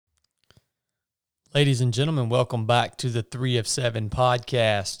Ladies and gentlemen, welcome back to the 3 of 7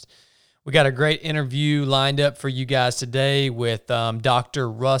 podcast. We got a great interview lined up for you guys today with Dr.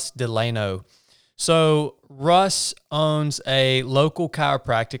 Russ Delano. So Russ owns a local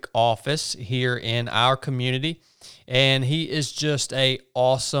chiropractic office here in our community, and he is just an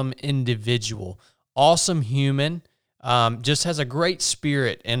awesome individual, awesome human, just has a great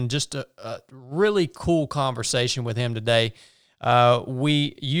spirit, and just a really cool conversation with him today.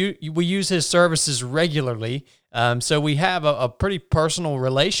 We use his services regularly, so we have a pretty personal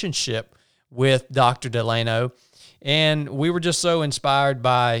relationship with Dr. Delano, and we were just so inspired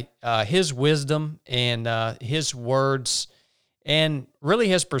by his wisdom and his words and really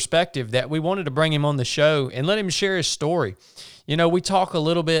his perspective that we wanted to bring him on the show and let him share his story. You know, we talk a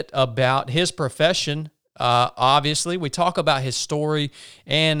little bit about his profession, obviously. We talk about his story,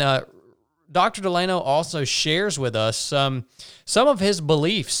 and Dr. Delano also shares with us some of his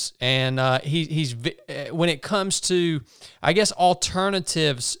beliefs, and he's when it comes to, I guess,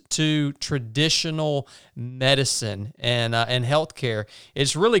 alternatives to traditional medicine and healthcare.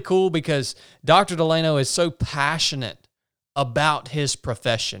 It's really cool because Dr. Delano is so passionate about his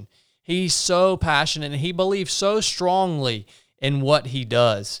profession. He's so passionate, and he believes so strongly in what he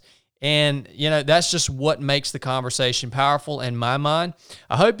does. And, you know, that's just what makes the conversation powerful in my mind.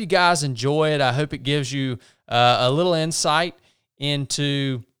 I hope you guys enjoy it. I hope it gives you a little insight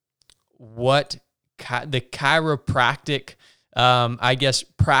into what the chiropractic,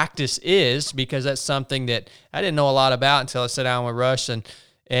 practice is, because that's something that I didn't know a lot about until I sat down with Russ, and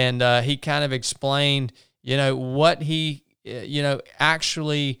he kind of explained, you know, what he,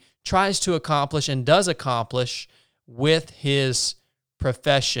 actually tries to accomplish and does accomplish with his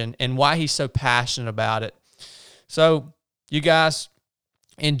profession and why he's so passionate about it. So you guys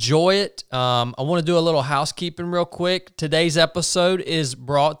enjoy it. I want to do a little housekeeping real quick. Today's episode is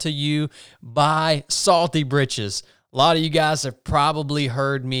brought to you by Salty Britches. A lot of you guys have probably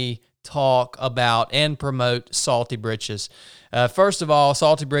heard me talk about and promote Salty Britches. First of all,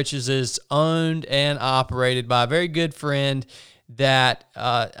 Salty Britches is owned and operated by a very good friend that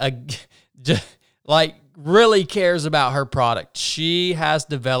really cares about her product. She has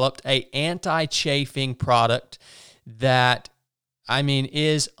developed a anti-chafing product that,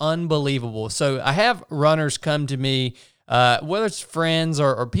 is unbelievable. So I have runners come to me, whether it's friends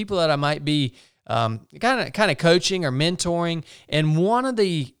or people that I might be kind of coaching or mentoring, and one of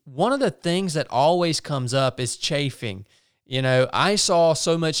the things that always comes up is chafing. You know, I saw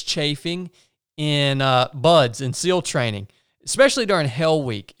so much chafing in BUD/S and SEAL training, especially during Hell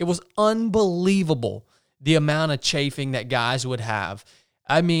Week. It was unbelievable, the amount of chafing that guys would have.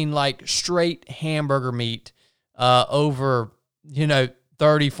 Like straight hamburger meat over,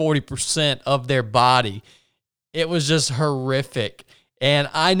 30-40% of their body. It was just horrific. And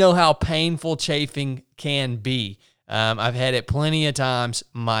I know how painful chafing can be. I've had it plenty of times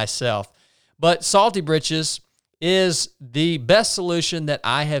myself. But Salty Britches is the best solution that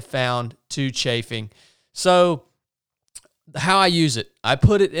I have found to chafing. So how I use it, I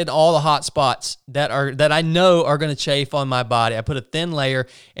put it in all the hot spots that I know are going to chafe on my body. I put a thin layer,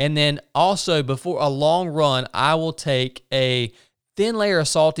 and then also before a long run, I will take a thin layer of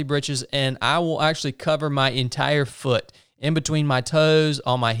Salty Britches, and I will actually cover my entire foot, in between my toes,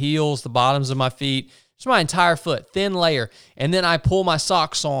 on my heels, the bottoms of my feet, just my entire foot, thin layer. And then I pull my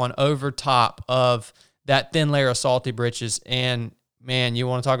socks on over top of that thin layer of Salty Britches, and man, you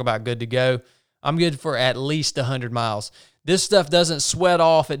want to talk about good to go. I'm good for at least 100 miles. This stuff doesn't sweat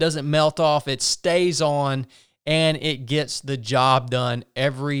off. It doesn't melt off. It stays on, and it gets the job done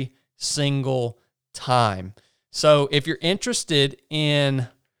every single time. So if you're interested in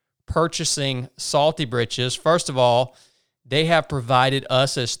purchasing Salty Britches, first of all, they have provided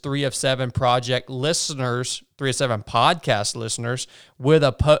us as 3 of 7 project listeners, 3 of 7 podcast listeners, with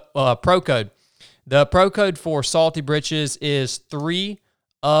a pro code. The pro code for Salty Britches is 3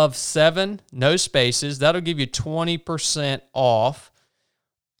 of 7, no spaces. That'll give you 20% off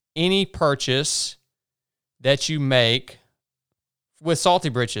any purchase that you make with Salty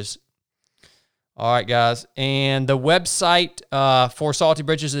Britches. All right, guys. And the website for Salty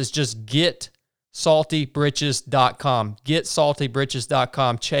Britches is just getsaltybritches.com.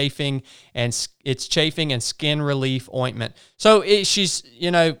 Getsaltybritches.com. Chafing and skin relief ointment. So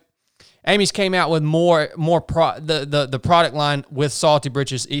Amy's came out with the product line with Salty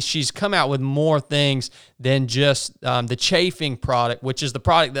Britches. She's come out with more things than just the chafing product, which is the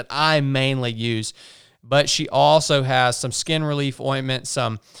product that I mainly use. But she also has some skin relief ointment,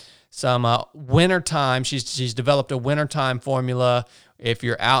 some wintertime. She's developed a wintertime formula. If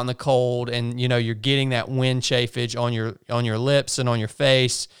you're out in the cold and you're getting that wind chafage on your lips and on your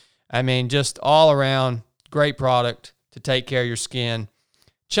face, I mean, just all around great product to take care of your skin.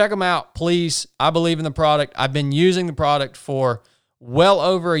 Check them out, please. I believe in the product. I've been using the product for well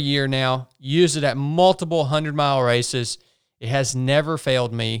over a year now. Used it at multiple 100-mile races. It has never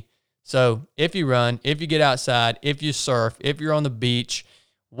failed me. So if you run, if you get outside, if you surf, if you're on the beach,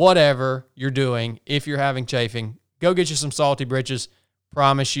 whatever you're doing, if you're having chafing, go get you some Salty Britches.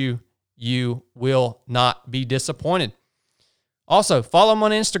 Promise you, you will not be disappointed. Also, follow them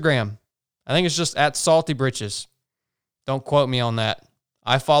on Instagram. I think it's just at Salty Britches. Don't quote me on that.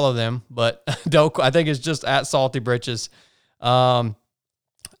 I follow them, but I think it's just at Salty Britches. I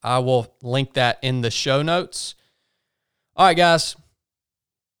will link that in the show notes. All right, guys.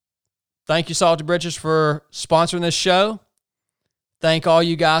 Thank you, Salty Britches, for sponsoring this show. Thank all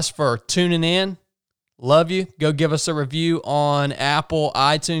you guys for tuning in. Love you. Go give us a review on Apple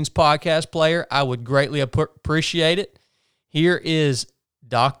iTunes podcast player. I would greatly appreciate it. Here is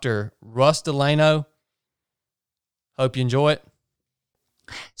Dr. Russ Delano. Hope you enjoy it.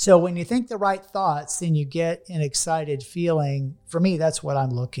 So when you think the right thoughts, then you get an excited feeling. For me, that's what I'm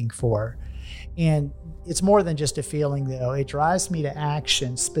looking for. And it's more than just a feeling, though. It drives me to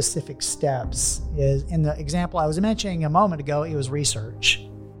action, specific steps. In the example I was mentioning a moment ago, it was research.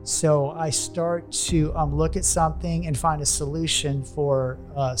 So I start to look at something and find a solution for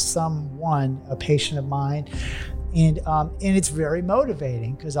someone, a patient of mine. And it's very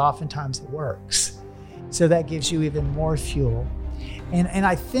motivating because oftentimes it works. So that gives you even more fuel. And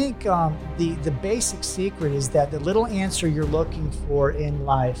I think the basic secret is that the little answer you're looking for in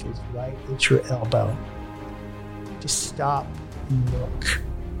life is right at your elbow. Just stop and look.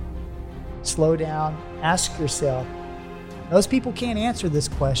 Slow down, ask yourself. Most people can't answer this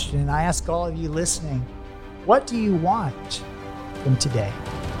question, and I ask all of you listening, what do you want from today?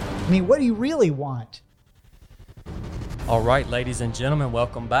 I mean, what do you really want? All right, ladies and gentlemen,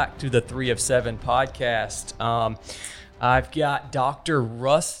 welcome back to the 3 of 7 podcast. I've got Dr.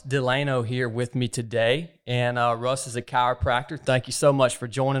 Russ Delano here with me today, and Russ is a chiropractor. Thank you so much for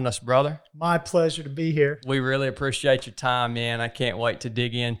joining us, brother. My pleasure to be here. We really appreciate your time, man. I can't wait to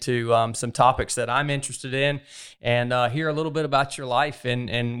dig into some topics that I'm interested in and hear a little bit about your life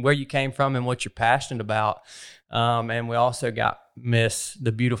and where you came from and what you're passionate about. And we also got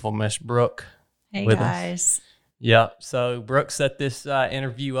the beautiful Miss Brooke with guys. us. Yeah, so Brooke set this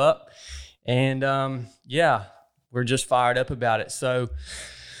interview up, and we're just fired up about it. So,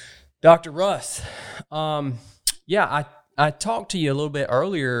 Dr. Russ, I talked to you a little bit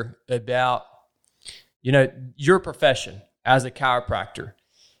earlier about, your profession as a chiropractor.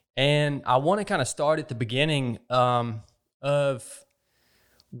 And I want to kind of start at the beginning of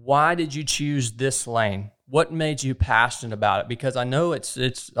why did you choose this lane? What made you passionate about it? Because I know it's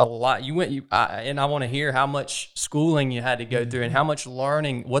a lot. And I want to hear how much schooling you had to go through and how much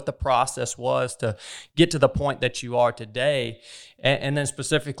learning, what the process was to get to the point that you are today, and then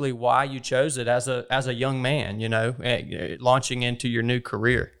specifically why you chose it as a young man, launching into your new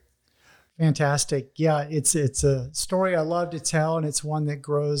career. Fantastic. Yeah, it's a story I love to tell, and it's one that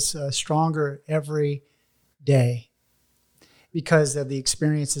grows stronger every day because of the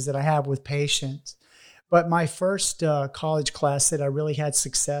experiences that I have with patients. But my first college class that I really had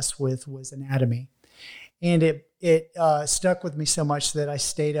success with was anatomy. And it stuck with me so much that I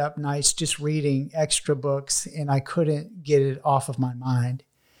stayed up nights just reading extra books, and I couldn't get it off of my mind.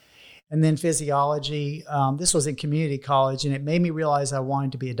 And then physiology, this was in community college, and it made me realize I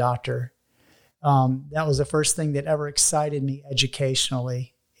wanted to be a doctor. That was the first thing that ever excited me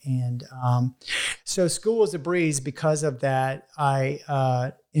educationally. And so school was a breeze because of that.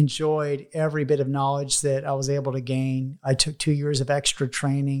 I enjoyed every bit of knowledge that I was able to gain. I took 2 years of extra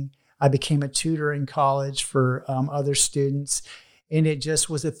training. I became a tutor in college for other students. And it just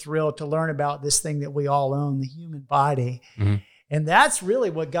was a thrill to learn about this thing that we all own, the human body. Mm-hmm. And that's really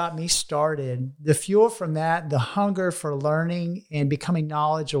what got me started. The fuel from that, the hunger for learning and becoming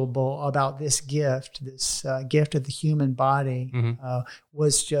knowledgeable about this gift of the human body,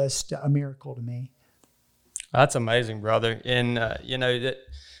 was just a miracle to me. That's amazing, brother. And, that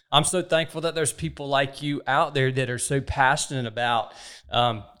I'm so thankful that there's people like you out there that are so passionate about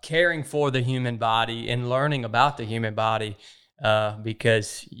caring for the human body and learning about the human body.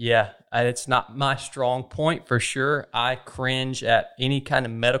 Because it's not my strong point for sure. I cringe at any kind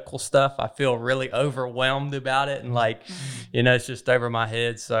of medical stuff. I feel really overwhelmed about it. And it's just over my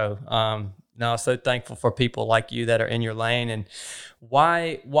head. So, so thankful for people like you that are in your lane. And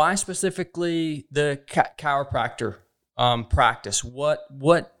why specifically the chiropractor, practice? What,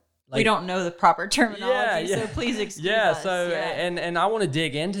 we don't know the proper terminology, so please excuse us. And I want to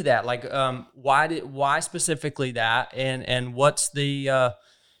dig into that. Why specifically that, and what's the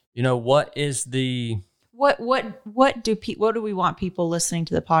what is the... What do we want people listening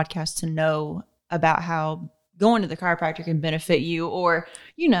to the podcast to know about how going to the chiropractor can benefit you, or,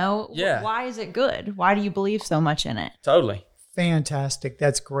 why is it good? Why do you believe so much in it? Totally. Fantastic.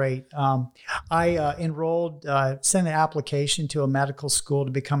 That's great. I enrolled, sent an application to a medical school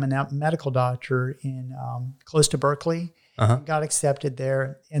to become a medical doctor in close to Berkeley. Got accepted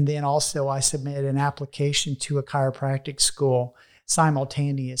there. And then also I submitted an application to a chiropractic school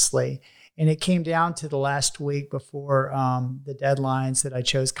simultaneously. And it came down to the last week before the deadlines that I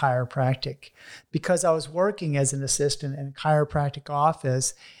chose chiropractic, because I was working as an assistant in a chiropractic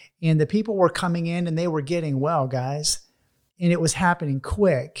office, and the people were coming in and they were getting well, guys. And it was happening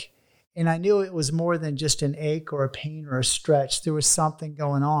quick. And I knew it was more than just an ache or a pain or a stretch. There was something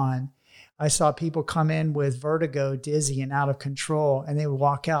going on. I saw people come in with vertigo, dizzy, and out of control, and they would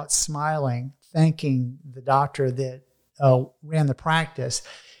walk out smiling, thanking the doctor that ran the practice.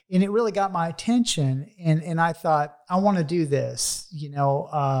 And it really got my attention. And I thought, I want to do this.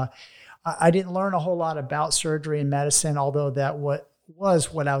 I didn't learn a whole lot about surgery and medicine, although that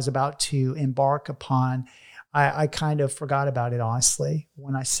was what I was about to embark upon. I kind of forgot about it, honestly,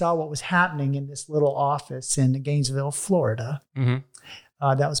 when I saw what was happening in this little office in Gainesville, Florida.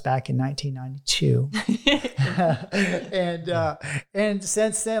 That was back in 1992. And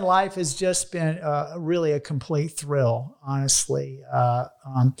since then, life has just been really a complete thrill, honestly. The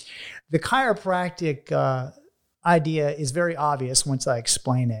chiropractic idea is very obvious once I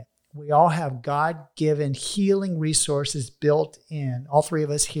explain it. We all have God-given healing resources built in. All three of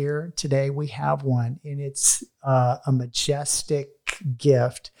us here today, we have one, and it's a majestic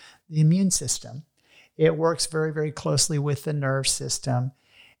gift, the immune system. It works very, very closely with the nerve system.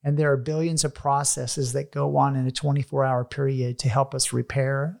 And there are billions of processes that go on in a 24-hour period to help us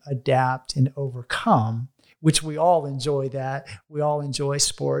repair, adapt, and overcome, which we all enjoy that. We all enjoy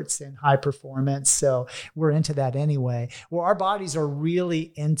sports and high performance. So we're into that anyway. Well, our bodies are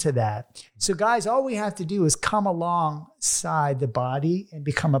really into that. So guys, all we have to do is come alongside the body and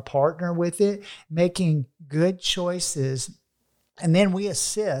become a partner with it, making good choices. And then we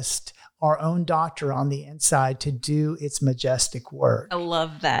assist our own doctor on the inside to do its majestic work. I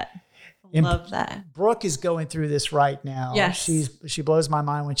love that. Brooke is going through this right now. Yes. She blows my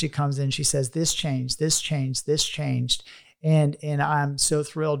mind when she comes in. She says, this changed, this changed, this changed. And I'm so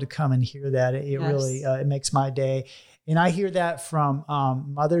thrilled to come and hear that. It really, it makes my day. And I hear that from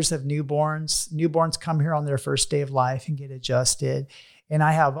mothers of newborns. Newborns come here on their first day of life and get adjusted. And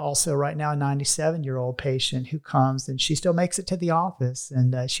I have also right now a 97-year-old patient who comes, and she still makes it to the office.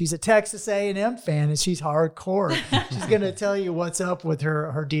 And she's a Texas A&M fan, and she's hardcore. She's going to tell you what's up with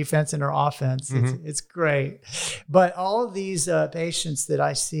her defense and her offense. It's great. But all of these patients that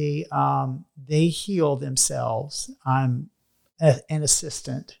I see, they heal themselves. I'm an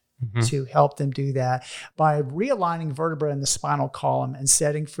assistant to help them do that by realigning vertebrae in the spinal column and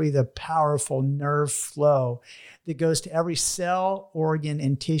setting free the powerful nerve flow that goes to every cell, organ,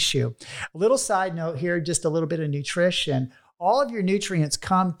 and tissue. A little side note here, just a little bit of nutrition. All of your nutrients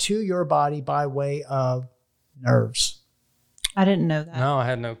come to your body by way of nerves. I didn't know that. No, I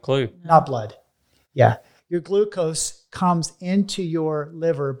had no clue. Not blood. Yeah. Your glucose comes into your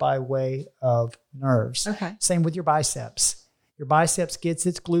liver by way of nerves. Okay. Same with your biceps. Your biceps gets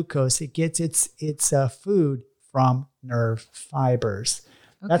its glucose. It gets its food from nerve fibers.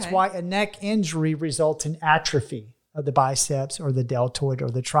 Okay. That's why a neck injury results in atrophy of the biceps or the deltoid or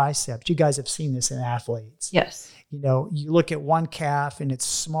the triceps. You guys have seen this in athletes. Yes. You look at one calf and it's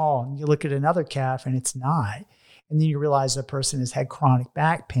small, and you look at another calf and it's not. And then you realize a person has had chronic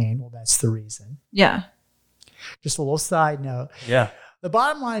back pain. Well, that's the reason. Yeah. Just a little side note. Yeah. The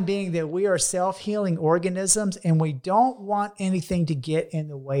bottom line being that we are self-healing organisms, and we don't want anything to get in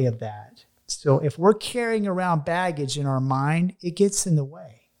the way of that. So if we're carrying around baggage in our mind, it gets in the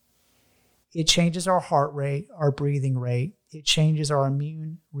way. It changes our heart rate, our breathing rate. It changes our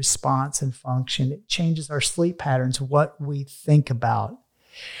immune response and function. It changes our sleep patterns, what we think about.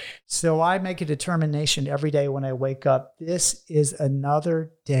 So I make a determination every day when I wake up. This is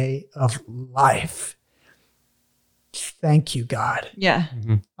another day of life. Thank you, God. Yeah.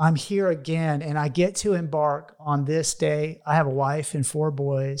 I'm here again, and I get to embark on this day. I have a wife and 4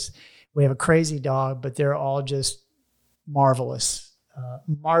 boys. We have a crazy dog, but they're all just marvelous,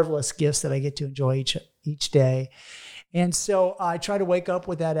 marvelous gifts that I get to enjoy each day. And so I try to wake up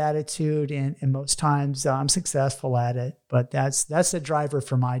with that attitude, and most times I'm successful at it. But that's a driver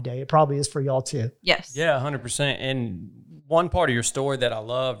for my day. It probably is for y'all too. Yes. Yeah, 100%. And one part of your story that I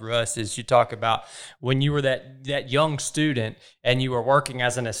love, Russ, is you talk about when you were that young student and you were working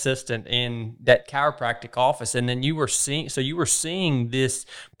as an assistant in that chiropractic office, and then you were seeing this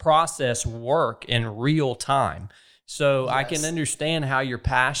process work in real time. So yes. I can understand how your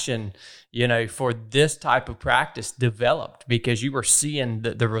passion, for this type of practice developed because you were seeing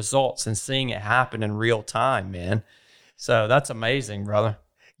the results and seeing it happen in real time, man. So that's amazing, brother.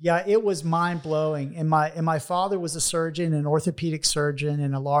 Yeah, it was mind blowing. And my father was a surgeon, an orthopedic surgeon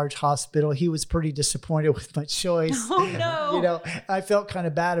in a large hospital. He was pretty disappointed with my choice. Oh no! I felt kind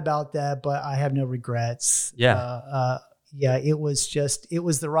of bad about that, but I have no regrets. Yeah, it was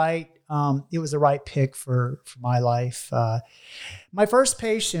the right pick for my life. My first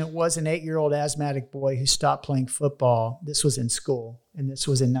patient was an 8-year-old asthmatic boy who stopped playing football. This was in school, and this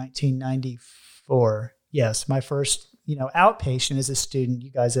was in 1994. Yes, my first outpatient as a student.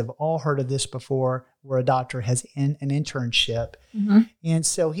 You guys have all heard of this before, where a doctor has an internship. Mm-hmm. And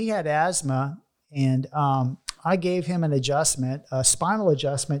so he had asthma, and I gave him an adjustment, a spinal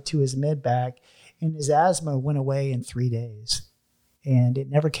adjustment to his mid-back, and his asthma went away in 3 days, and it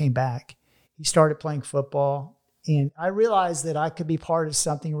never came back. He started playing football, and I realized that I could be part of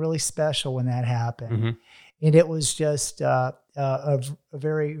something really special when that happened. Mm-hmm. And it was just a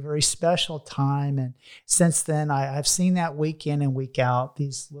very, very special time. And since then, I've seen that week in and week out,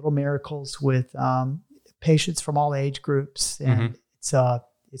 these little miracles with patients from all age groups. And it's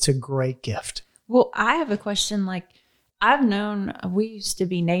a great gift. Well, I have a question. We used to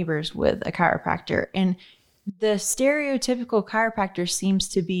be neighbors with a chiropractor, and the stereotypical chiropractor seems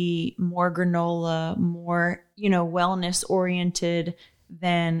to be more granola, more, wellness oriented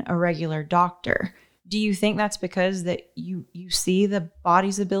than a regular doctor. Do you think that's because that you see the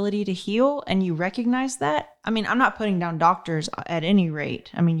body's ability to heal and you recognize that? I mean, I'm not putting down doctors at any rate.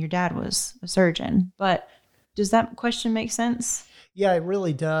 I mean, your dad was a surgeon, but does that question make sense? Yeah, it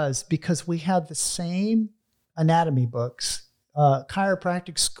really does, because we have the same anatomy books.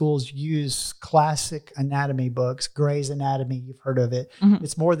 Chiropractic schools use classic anatomy books. Gray's Anatomy, you've heard of it. Mm-hmm.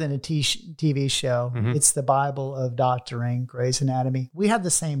 It's more than a TV show. Mm-hmm. It's the Bible of doctoring, Gray's Anatomy. We have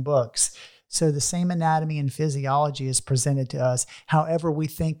the same books. So the same anatomy and physiology is presented to us. However, we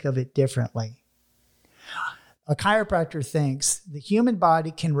think of it differently. A chiropractor thinks the human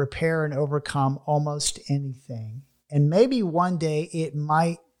body can repair and overcome almost anything. And maybe one day it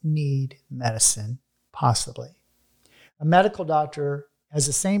might need medicine, possibly. A medical doctor has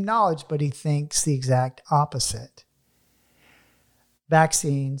the same knowledge, but he thinks the exact opposite.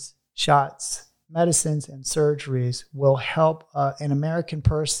 Vaccines, shots, medicines, and surgeries will help an American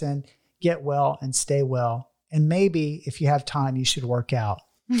person get well and stay well. And maybe if you have time, you should work out.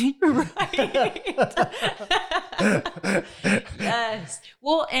 Right. Yes.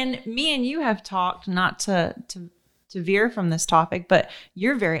 Well, and me and you have talked, not to veer from this topic, but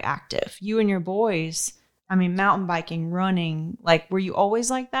you're very active. You and your boys, mountain biking, running, were you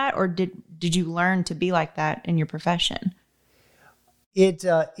always like that? Or did you learn to be like that in your profession? It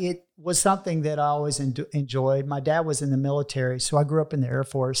was something that I always enjoyed. My dad was in the military, so I grew up in the Air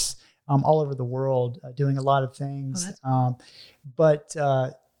Force. All over the world, doing a lot of things. But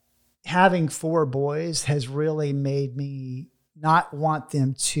having 4 boys has really made me not want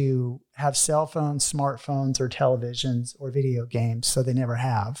them to have cell phones, smartphones, or televisions or video games, so they never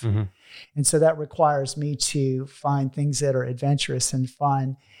have. Mm-hmm. And so that requires me to find things that are adventurous and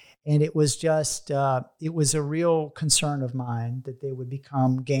fun. And it was just, it was a real concern of mine that they would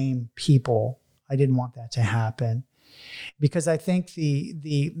become game people. I didn't want that to happen. Because I think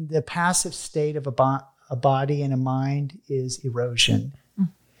the passive state of a body and a mind is erosion.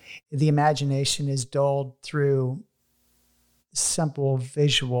 Mm-hmm. The imagination is dulled through simple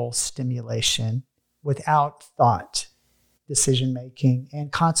visual stimulation without thought, decision-making,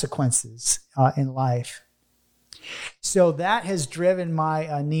 and consequences in life. So that has driven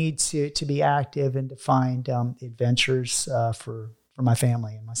my need to be active and to find adventures for my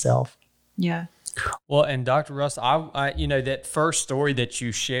family and myself. Yeah. Well, and Dr. Russ, I that first story that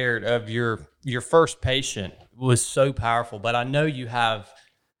you shared of your first patient was so powerful, but I know you have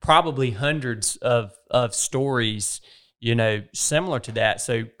probably hundreds of stories, similar to that.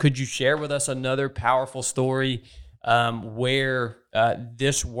 So could you share with us another powerful story where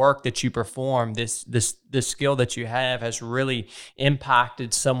this work that you perform, this skill that you have has really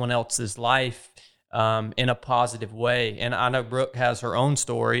impacted someone else's life in a positive way? And I know Brooke has her own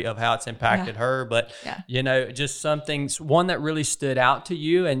story of how it's impacted her, but just one that really stood out to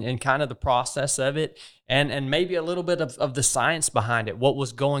you and kind of the process of it, and maybe a little bit of the science behind it. What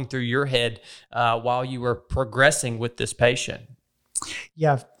was going through your head while you were progressing with this patient?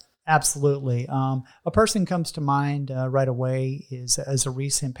 Yeah. Absolutely. A person comes to mind right away is as a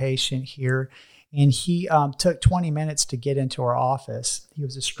recent patient here, and he took 20 minutes to get into our office. He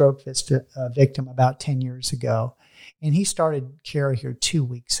was a stroke victim about 10 years ago, and he started care here 2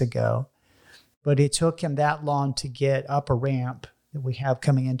 weeks ago. But it took him that long to get up a ramp that we have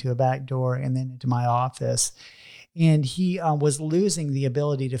coming into a back door and then into my office. And he was losing the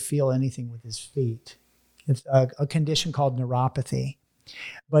ability to feel anything with his feet. It's a condition called neuropathy.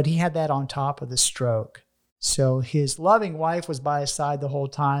 But he had that on top of the stroke. So his loving wife was by his side the whole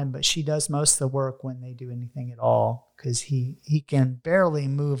time, but she does most of the work when they do anything at all, because he can barely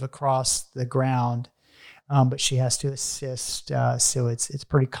move across the ground, but she has to assist. So it's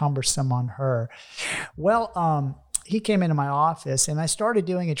pretty cumbersome on her. Well, he came into my office and I started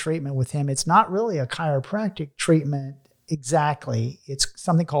doing a treatment with him. It's not really a chiropractic treatment exactly. It's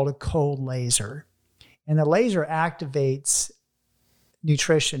something called a cold laser. And the laser activates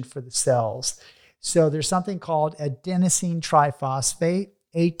nutrition for the cells. So there's something called adenosine triphosphate,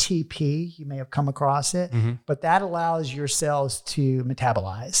 ATP. You may have come across it, but that allows your cells to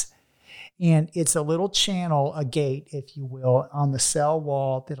metabolize. And it's a little channel, a gate, if you will, on the cell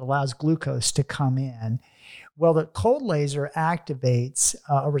wall that allows glucose to come in. Well, the cold laser activates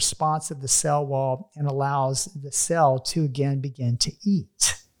a response of the cell wall and allows the cell to again begin to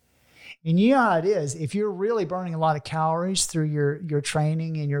eat. And you know how it is. If you're really burning a lot of calories through your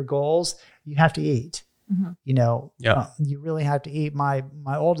training and your goals, you have to eat. You know, you really have to eat. My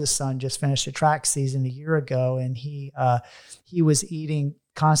oldest son just finished a track season a year ago, and he was eating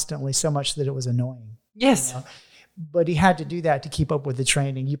constantly so much that it was annoying. Yes. You know? But he had to do that to keep up with the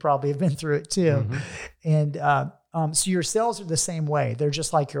training. You probably have been through it too. And so your cells are the same way. They're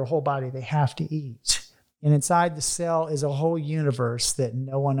just like your whole body. They have to eat. And inside the cell is a whole universe that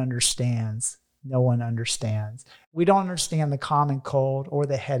no one understands. No one understands. We don't understand the common cold or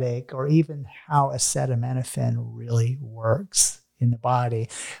the headache or even how acetaminophen really works in the body.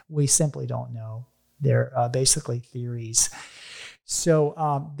 We simply don't know. They're basically theories.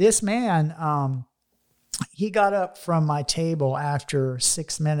 So this man, he got up from my table after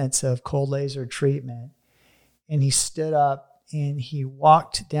 6 minutes of cold laser treatment, and he stood up and he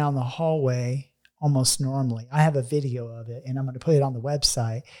walked down the hallway almost normally. I have a video of it, and I'm going to put it on the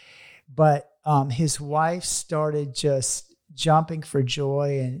website. But his wife started just jumping for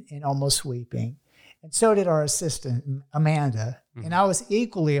joy and almost weeping. And so did our assistant, Amanda. And I was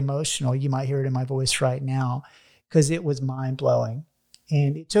equally emotional. You might hear it in my voice right now, because it was mind-blowing.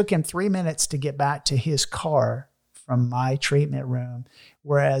 And it took him 3 minutes to get back to his car from my treatment room,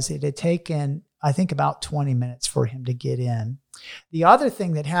 whereas it had taken, I think, about 20 minutes for him to get in. The other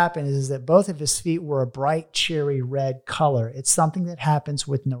thing that happened is that both of his feet were a bright cherry red color. It's something that happens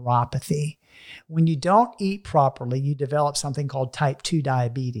with neuropathy. When you don't eat properly, you develop something called type 2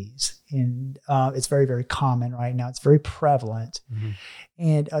 diabetes. And it's very, very common right now. It's very prevalent.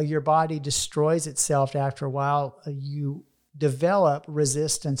 And your body destroys itself after a while. You develop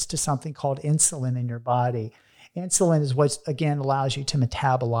resistance to something called insulin in your body. Insulin is what, again, allows you to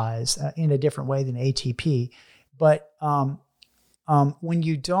metabolize in a different way than ATP. But when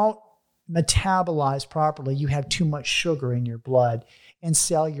you don't metabolize properly, you have too much sugar in your blood, and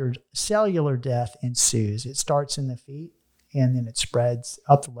cellular death ensues. It starts in the feet, and then it spreads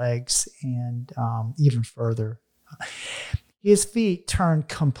up the legs and even further. His feet turned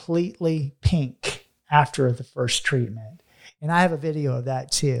completely pink after the first treatment. And I have a video of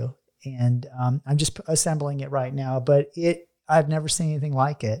that too. And I'm just assembling it right now, but I've never seen anything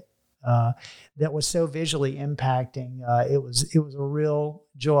like it. That was so visually impacting. It was a real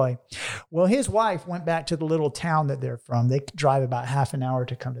joy. Well, his wife went back to the little town that they're from. They drive about half an hour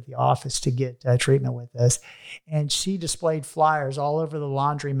to come to the office to get treatment with us. And she displayed flyers all over the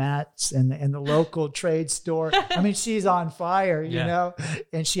laundromats and the local trade store. I mean, she's on fire, you know,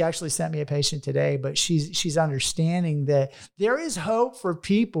 and she actually sent me a patient today, but she's understanding that there is hope for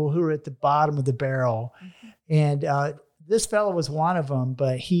people who are at the bottom of the barrel. And, this fellow was one of them,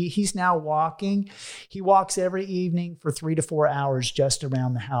 but he's now walking. He walks every evening for 3 to 4 hours just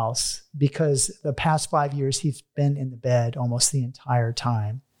around the house, because the past 5 years he's been in the bed almost the entire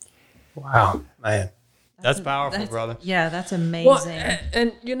time. Wow, man. That's powerful, brother. Yeah, that's amazing. Well,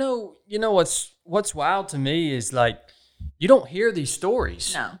 and you know what's wild to me is, like, you don't hear these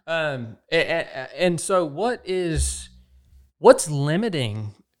stories. No. And so what's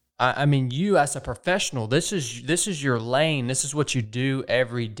limiting? I mean, you as a professional, this is your lane. This is what you do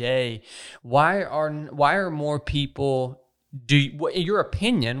every day. Why are more people, in your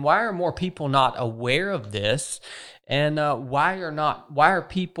opinion, why are more people not aware of this? And why are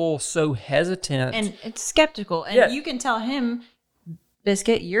people so hesitant? And it's skeptical. And you can tell him,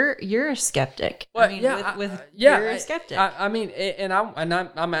 Biscuit, you're a skeptic. Well, you're a skeptic.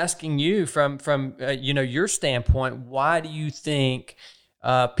 I'm asking you from your standpoint. Why do you think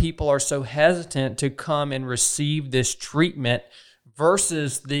people are so hesitant to come and receive this treatment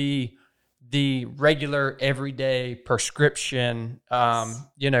versus the regular everyday prescription? The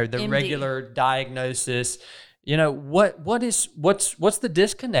MD. Regular diagnosis. What's the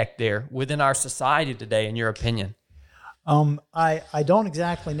disconnect there within our society today, in your opinion? I don't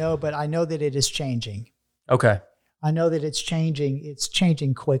exactly know, but I know that it is changing. Okay. I know that it's changing. It's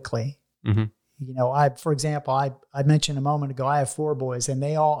changing quickly. Mm-hmm. For example, I mentioned a moment ago, I have 4 boys, and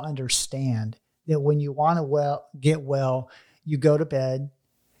they all understand that when you want to get well, you go to bed,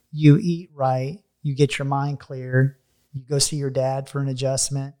 you eat right, you get your mind clear, you go see your dad for an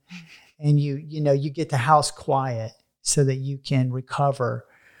adjustment, and you get the house quiet so that you can recover.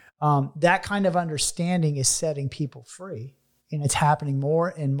 That kind of understanding is setting people free, and it's happening more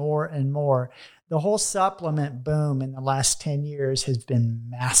and more and more. The whole supplement boom in the last 10 years has been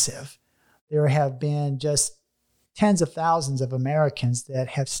massive. There have been just tens of thousands of Americans that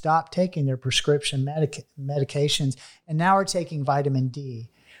have stopped taking their prescription medications and now are taking vitamin D,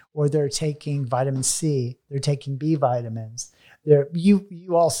 or they're taking vitamin C, they're taking B vitamins.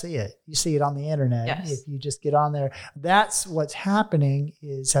 You all see it. You see it on the internet. Yes. If you just get on there, that's what's happening.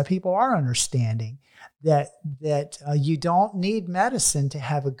 Is people are understanding that you don't need medicine to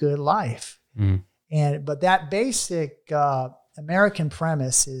have a good life. But that basic American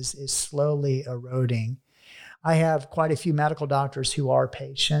premise is slowly eroding. I have quite a few medical doctors who are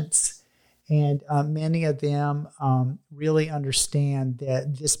patients, and many of them really understand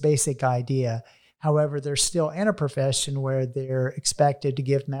that this basic idea. However, they're still in a profession where they're expected to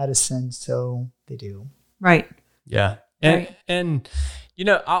give medicine, so they do. Right. Yeah. And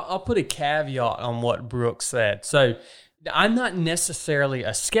I'll put a caveat on what Brooke said. So I'm not necessarily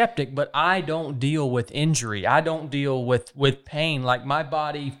a skeptic, but I don't deal with injury. I don't deal with pain. Like, my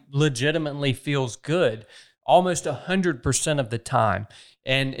body legitimately feels good almost 100% of the time.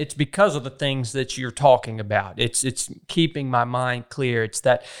 And it's because of the things that you're talking about. It's keeping my mind clear. It's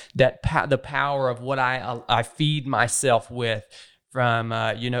the power of what I feed myself with from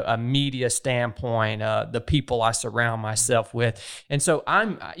a media standpoint, the people I surround myself with. And so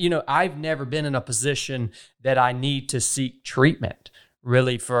I've never been in a position that I need to seek treatment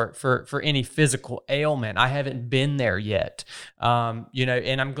really for any physical ailment. I haven't been there yet.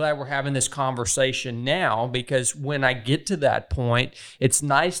 And I'm glad we're having this conversation now, because when I get to that point, it's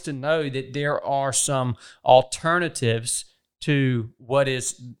nice to know that there are some alternatives to what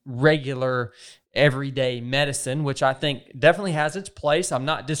is regular everyday medicine, which I think definitely has its place. I'm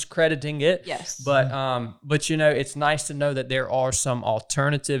not discrediting it. Yes. But it's nice to know that there are some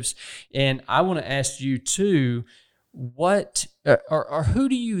alternatives. And I want to ask you too, what or who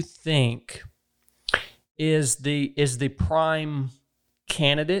do you think is the prime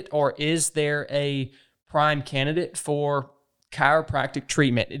candidate, or is there a prime candidate for chiropractic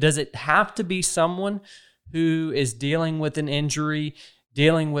treatment? Does it have to be someone who is dealing with an injury,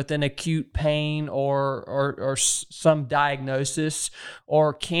 dealing with an acute pain or some diagnosis,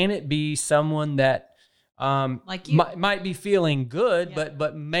 or can it be someone that like you might be feeling good,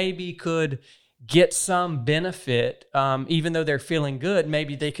 but maybe could get some benefit, even though they're feeling good?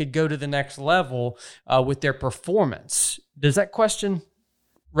 Maybe they could go to the next level with their performance. Does that question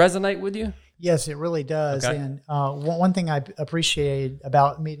resonate with you? Yes, it really does. Okay. And one thing I appreciated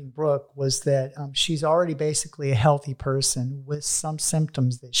about meeting Brooke was that she's already basically a healthy person with some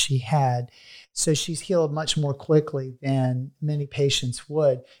symptoms that she had. So she's healed much more quickly than many patients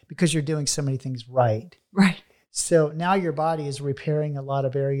would, because you're doing so many things right. Right. So now your body is repairing a lot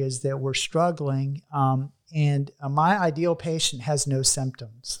of areas that were struggling. And my ideal patient has no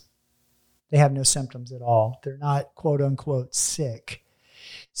symptoms. They have no symptoms at all. They're not, quote unquote, sick.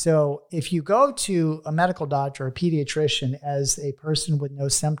 So if you go to a medical doctor or a pediatrician as a person with no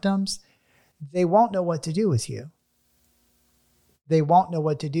symptoms, they won't know what to do with you. They won't know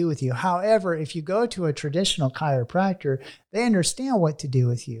what to do with you. However, if you go to a traditional chiropractor, they understand what to do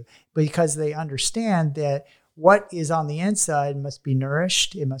with you, because they understand that what is on the inside must be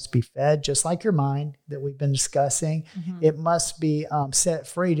nourished. It must be fed, just like your mind that we've been discussing. Mm-hmm. It must be set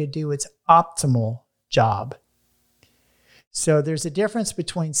free to do its optimal job. So there's a difference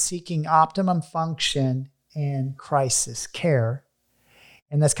between seeking optimum function and crisis care.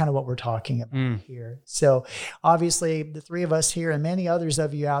 And that's kind of what we're talking about here. So obviously the 3 of us here and many others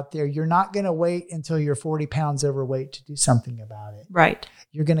of you out there, you're not going to wait until you're 40 pounds overweight to do something about it. Right.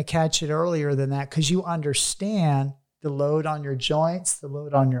 You're going to catch it earlier than that, because you understand the load on your joints, the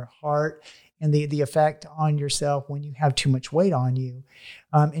load on your heart, and the effect on yourself when you have too much weight on you,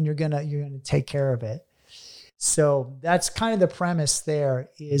 and you're gonna take care of it. So that's kind of the premise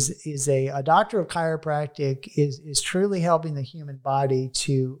there is a doctor of chiropractic is truly helping the human body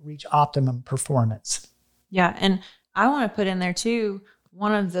to reach optimum performance. Yeah. And I want to put in there too,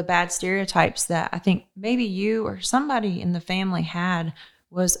 one of the bad stereotypes that I think maybe you or somebody in the family had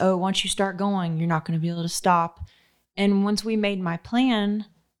was, oh, once you start going, you're not going to be able to stop. And once we made my plan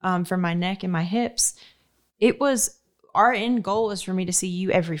for my neck and my hips, it was our end goal was for me to see you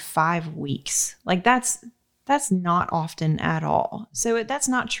every 5 weeks. Like that's not often at all. So that's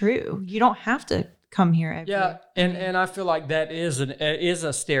not true. You don't have to come here every Yeah, and I feel like that is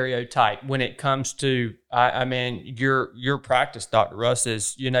a stereotype when it comes to I mean your practice, Dr. Russ,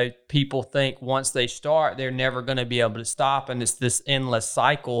 is, you know, people think once they start they're never going to be able to stop, and it's this endless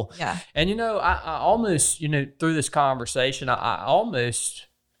cycle. Yeah. And you know, I almost, you know, through this conversation, I almost,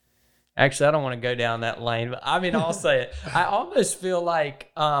 actually I don't want to go down that lane, but I mean I'll say it. I almost feel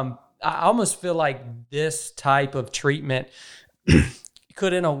like this type of treatment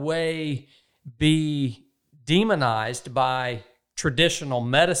could in a way be demonized by traditional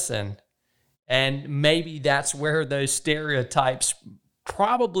medicine. And maybe that's where those stereotypes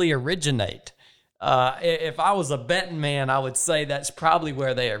probably originate. If I was a betting man, I would say that's probably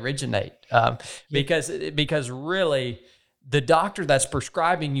where they originate. Because really the doctor that's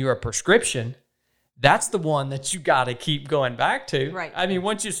prescribing you a prescription, that's the one that you got to keep going back to. Right. I mean,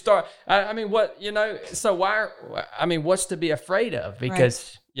 once you start, I mean, what, you know, so what's to be afraid of?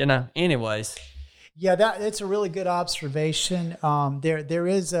 Because, you know, anyways. Yeah, that's a really good observation. There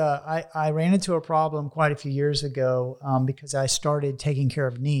is I ran into a problem quite a few years ago because I started taking care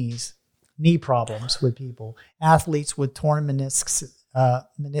of knee problems with people, athletes with torn menisci,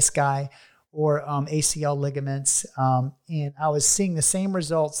 or ACL ligaments. And I was seeing the same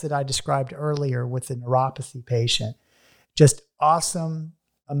results that I described earlier with the neuropathy patient. Just awesome,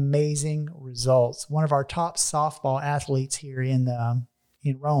 amazing results. One of our top softball athletes here in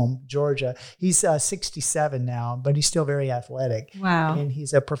Rome, Georgia, he's 67 now, but he's still very athletic. Wow. And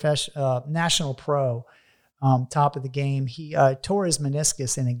he's a professional, national pro, top of the game. He tore his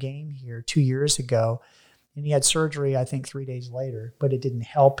meniscus in a game here 2 years ago, and he had surgery, I think, 3 days later, but it didn't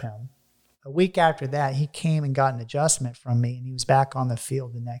help him. A week after that, he came and got an adjustment from me, and he was back on the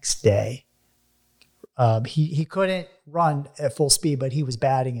field the next day. He couldn't run at full speed, but he was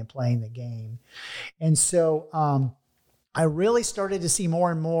batting and playing the game. And so I really started to see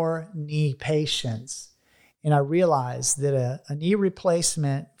more and more knee patients, and I realized that a knee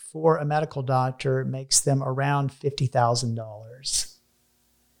replacement for a medical doctor makes them around $50,000.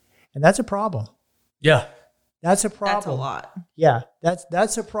 And that's a problem. Yeah. That's a problem. That's a lot. Yeah,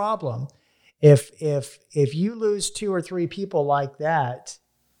 that's a problem. If you lose 2 or 3 people like that,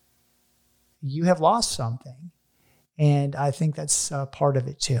 you have lost something. And I think that's part of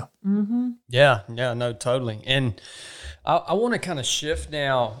it too. Mm-hmm. Yeah, no, totally. And I want to kind of shift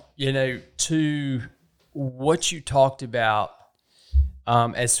now, you know, to what you talked about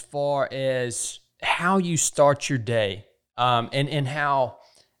as far as how you start your day, and how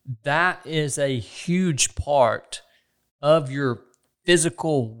that is a huge part of your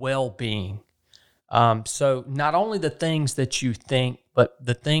physical well-being. So not only the things that you think, but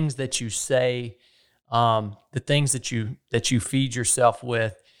the things that you say, the things that you feed yourself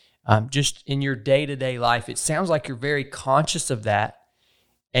with, just in your day-to-day life. It sounds like you're very conscious of that,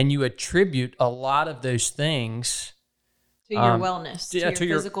 and you attribute a lot of those things to your wellness, to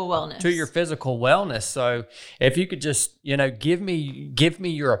your physical wellness. To your physical wellness. So if you could just, you know, give me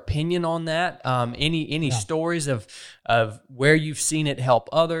your opinion on that. Any stories of where you've seen it help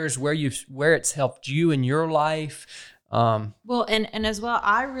others, where it's helped you in your life. Well, and as well,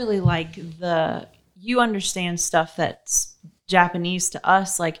 I really like you understand stuff that's Japanese to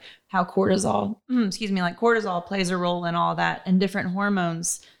us, like how cortisol plays a role in all that, and different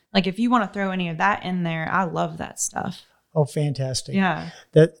hormones. Like if you want to throw any of that in there, I love that stuff. Oh, fantastic. Yeah.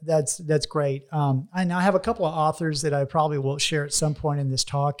 That's great. I now have a couple of authors that I probably will share at some point in this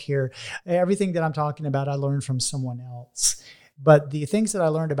talk here. Everything that I'm talking about, I learned from someone else. But the things that I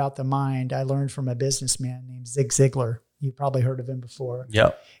learned about the mind, I learned from a businessman named Zig Ziglar. You've probably heard of him before.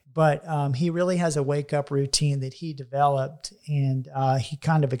 Yep. But he really has a wake-up routine that he developed, and he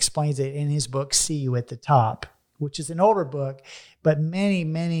kind of explains it in his book, See You at the Top, which is an older book, but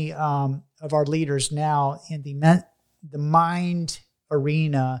many of our leaders now in the mind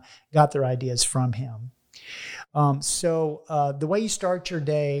arena got their ideas from him. So the way you start your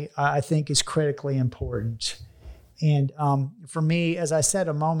day, I think, is critically important. And for me, as I said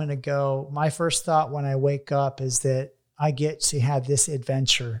a moment ago, my first thought when I wake up is that I get to have this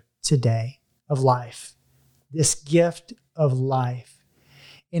adventure today. of life, this gift of life.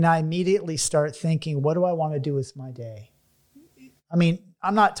 And I immediately start thinking, what do I want to do with my day? I mean,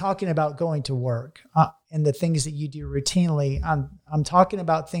 I'm not talking about going to work and the things that you do routinely. I'm talking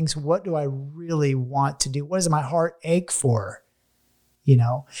about things, what do I really want to do? What does my heart ache for? You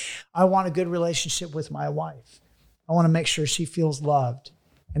know, I want a good relationship with my wife. I want to make sure she feels loved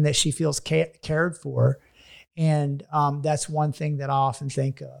and that she feels cared for. And that's one thing that I often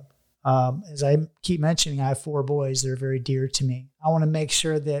think of. As I keep mentioning, I have 4 boys that are very dear to me. I want to make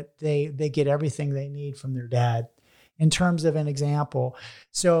sure that they get everything they need from their dad in terms of an example.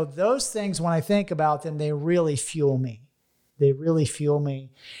 So those things, when I think about them, they really fuel me. They really fuel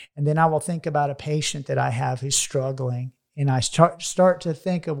me. And then I will think about a patient that I have who's struggling. And I start to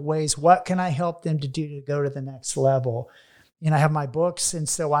think of ways, what can I help them to do to go to the next level? And I have my books, and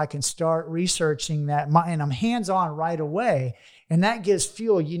so I can start researching that. And I'm hands-on right away. And that gives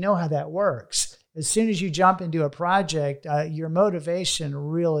fuel. You know how that works. As soon as you jump into a project, your motivation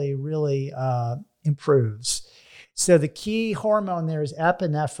really, really improves. So the key hormone there is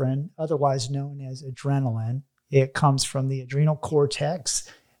epinephrine, otherwise known as adrenaline. It comes from the adrenal cortex,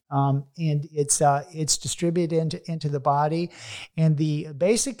 and it's distributed into the body. And the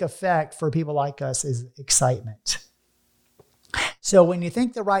basic effect for people like us is excitement. So when you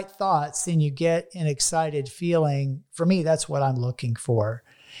think the right thoughts, then you get an excited feeling. For me, that's what I'm looking for.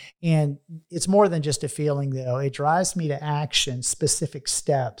 And it's more than just a feeling, though. It drives me to action, specific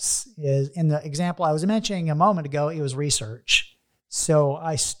steps. Is in the example I was mentioning a moment ago, it was research. So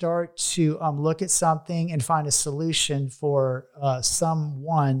I start to look at something and find a solution for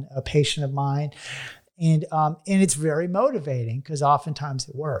someone, a patient of mine. And it's very motivating because oftentimes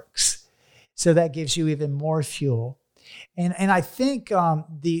it works. So that gives you even more fuel. And I think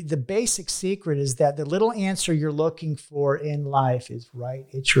the basic secret is that the little answer you're looking for in life is right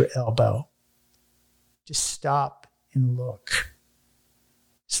at your elbow. Just stop and look.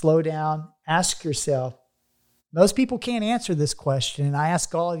 Slow down. Ask yourself. Most people can't answer this question, and I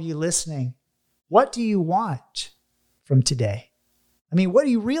ask all of you listening, what do you want from today? I mean, what do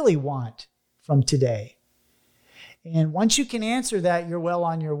you really want from today? And once you can answer that, you're well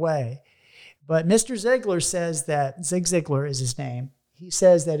on your way. But Mr. Ziglar says that, Zig Ziglar is his name, he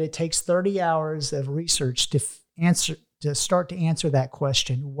says that it takes 30 hours of research to start to answer that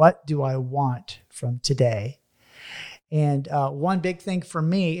question, what do I want from today? And one big thing for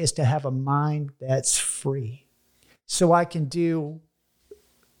me is to have a mind that's free. So I can do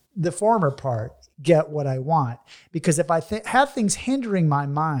the former part, get what I want. Because if I have things hindering my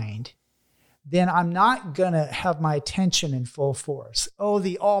mind, then I'm not going to have my attention in full force. Oh,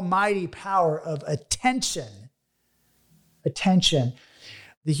 the almighty power of attention. Attention.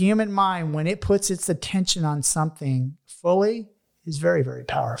 The human mind, when it puts its attention on something fully, is very, very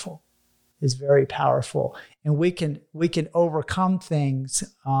powerful. Is very powerful. And we can overcome things.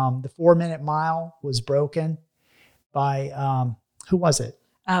 The 4-minute mile was broken by, who was it?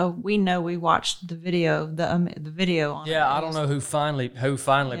 We know, we watched the video, the video on it. Yeah, I don't know who finally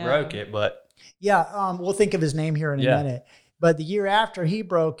broke it, but yeah, we'll think of his name here in a minute. But the year after he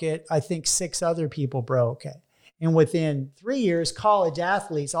broke it, I think 6 other people broke it. And within 3 years, college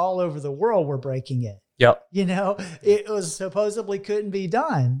athletes all over the world were breaking it. Yep. You know, it was supposedly couldn't be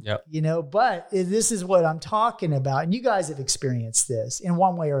done. Yep. You know, but this is what I'm talking about. And you guys have experienced this in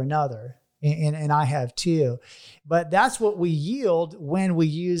one way or another. And I have too. But that's what we yield when we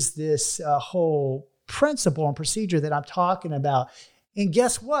use this whole principle and procedure that I'm talking about. And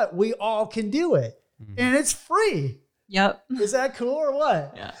guess what? We all can do it. Mm-hmm. And it's free. Yep. Is that cool or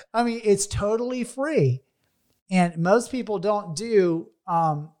what? Yeah. I mean, it's totally free. And most people don't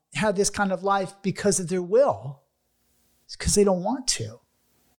have this kind of life because of their will. It's because they don't want to.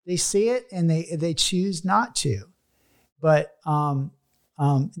 They see it and they choose not to. But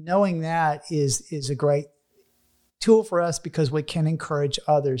knowing that is a great tool for us because we can encourage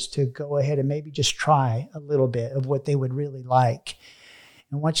others to go ahead and maybe just try a little bit of what they would really like.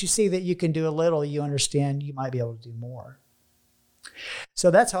 And once you see that you can do a little, you understand you might be able to do more. So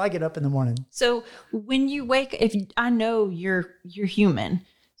that's how I get up in the morning. So when you wake, I know you're human.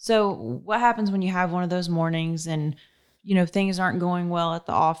 So what happens when you have one of those mornings and, you know, things aren't going well at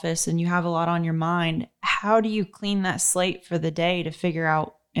the office and you have a lot on your mind? How do you clean that slate for the day to figure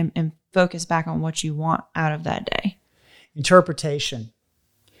out and focus back on what you want out of that day? Interpretation.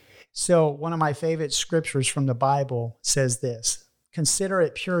 So one of my favorite scriptures from the Bible says this: consider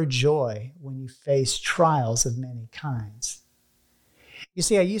it pure joy when you face trials of many kinds. You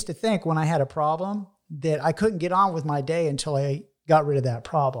see, I used to think when I had a problem that I couldn't get on with my day until I got rid of that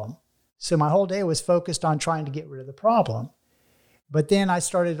problem. So my whole day was focused on trying to get rid of the problem. But then I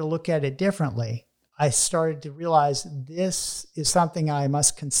started to look at it differently. I started to realize this is something I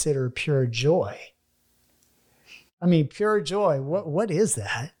must consider pure joy. I mean, pure joy, what is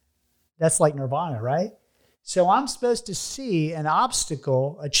that? That's like nirvana, right? So I'm supposed to see an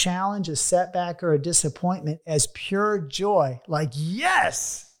obstacle, a challenge, a setback, or a disappointment as pure joy. Like,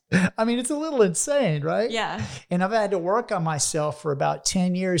 yes! I mean, it's a little insane, right? Yeah. And I've had to work on myself for about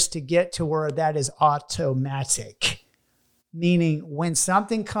 10 years to get to where that is automatic. Meaning when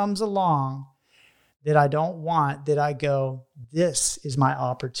something comes along that I don't want, that I go, this is my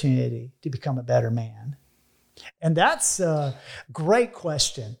opportunity to become a better man. And that's a great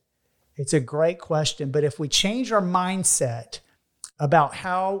question. It's a great question. But if we change our mindset about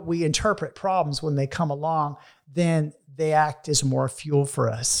how we interpret problems when they come along, then they act as more fuel for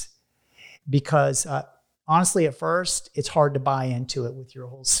us. Because honestly, at first, it's hard to buy into it with your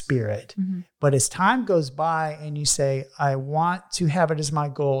whole spirit. Mm-hmm. But as time goes by and you say, I want to have it as my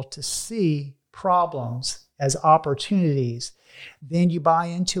goal to see problems as opportunities, then you buy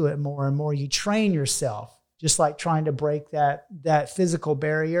into it more and more. You train yourself. Just like trying to break that physical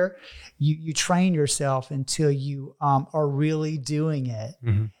barrier, you train yourself until you are really doing it.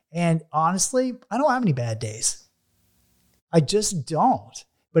 Mm-hmm. And honestly, I don't have any bad days. I just don't.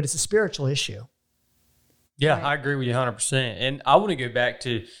 But it's a spiritual issue. Yeah, right. I agree with you 100%. And I want to go back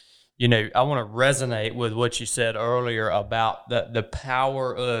to, I want to resonate with what you said earlier about the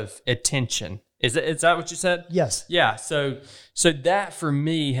power of attention. Is that what you said? Yes. Yeah. So that for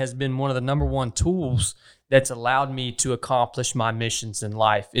me has been one of the number one tools that's allowed me to accomplish my missions in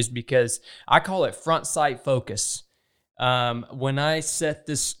life, is because I call it front sight focus. When I set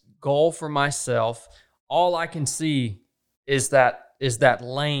this goal for myself, all I can see is that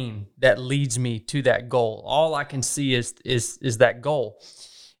lane that leads me to that goal. All I can see is that goal.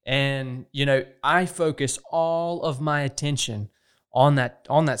 And, I focus all of my attention on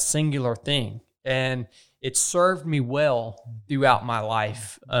that singular thing. And it's served me well throughout my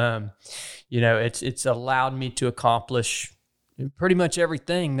life. It's allowed me to accomplish pretty much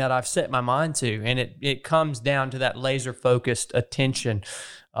everything that I've set my mind to. And it comes down to that laser focused attention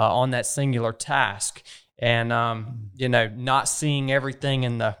on that singular task. And, not seeing everything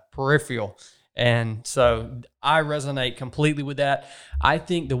in the peripheral. And so I resonate completely with that. I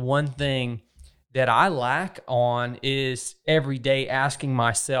think the one thing that I lack on is every day asking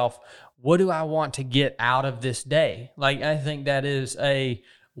myself, what do I want to get out of this day? Like, I think that is a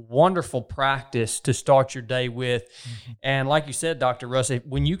wonderful practice to start your day with. Mm-hmm. And like you said, Dr. Russ,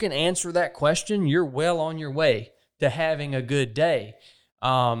 when you can answer that question, you're well on your way to having a good day.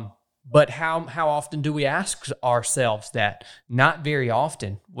 But how often do we ask ourselves that? Not very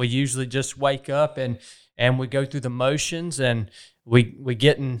often. We usually just wake up and we go through the motions, and we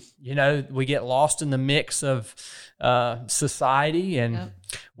get lost in the mix of society, and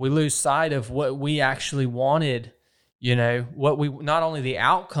we lose sight of what we actually wanted. What we, not only the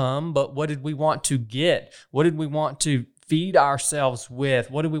outcome, but what did we want to get? What did we want to feed ourselves with?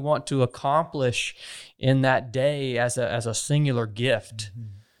 What did we want to accomplish in that day as a singular gift?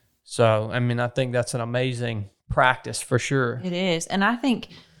 Mm-hmm. So, I think that's an amazing practice for sure. It is. And I think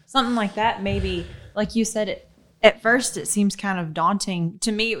something like that, maybe, like you said, at first it seems kind of daunting.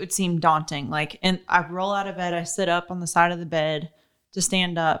 To me, it would seem daunting. And I roll out of bed, I sit up on the side of the bed to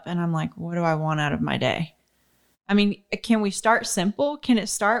stand up, and I'm like, what do I want out of my day? Can we start simple? Can it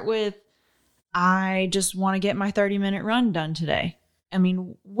start with, I just want to get my 30-minute run done today?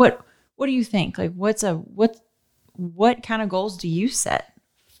 What do you think? Like, what kind of goals do you set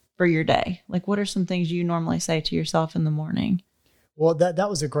for your day? Like, what are some things you normally say to yourself in the morning? Well, that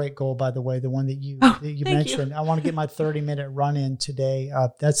was a great goal, by the way, the one that you mentioned. I want to get my 30-minute run in today.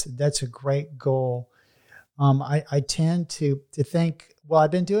 That's a great goal. I tend to think, well, I've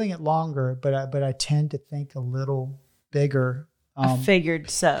been doing it longer, but I tend to think a little bigger. I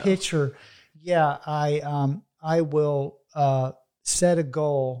figured so. Picture. Yeah, I will set a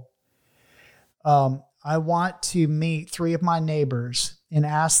goal. I want to meet 3 of my neighbors and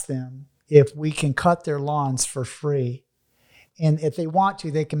ask them if we can cut their lawns for free. And if they want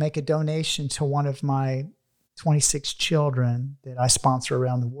to, they can make a donation to one of my 26 children that I sponsor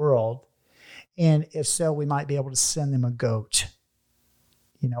around the world. And if so, we might be able to send them a goat,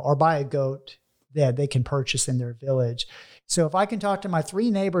 or buy a goat that they can purchase in their village. So if I can talk to my 3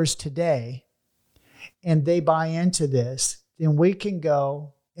 neighbors today and they buy into this, then we can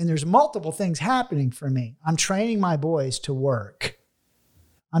go. And there's multiple things happening for me. I'm training my boys to work.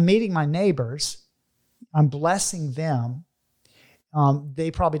 I'm meeting my neighbors. I'm blessing them.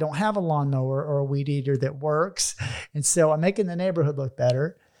 They probably don't have a lawnmower or a weed eater that works. And so I'm making the neighborhood look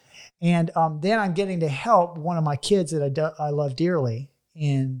better. And then I'm getting to help one of my kids that I love dearly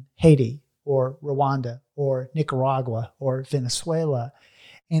in Haiti or Rwanda or Nicaragua or Venezuela.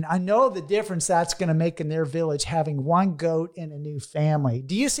 And I know the difference that's going to make in their village having one goat and a new family.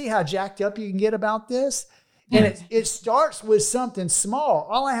 Do you see how jacked up you can get about this? And it starts with something small.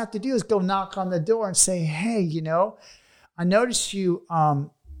 All I have to do is go knock on the door and say, hey, I noticed you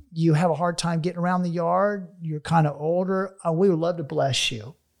you have a hard time getting around the yard. You're kind of older. We would love to bless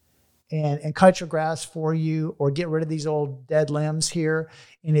you and cut your grass for you or get rid of these old dead limbs here.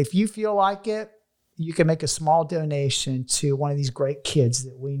 And if you feel like it, you can make a small donation to one of these great kids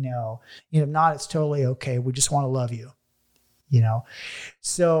that we know. If not, it's totally okay. We just want to love you,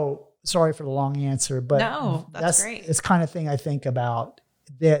 So sorry for the long answer, but no, that's great. It's the kind of thing I think about,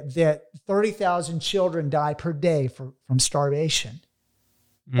 that 30,000 children die per day from starvation.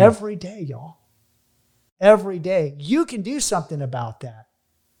 Every day, y'all. Every day. You can do something about that.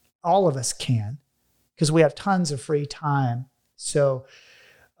 All of us can, because we have tons of free time. So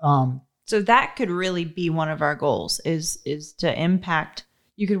that could really be one of our goals is to impact.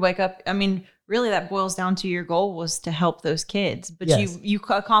 You could wake up. I mean, really that boils down to your goal was to help those kids, but yes. you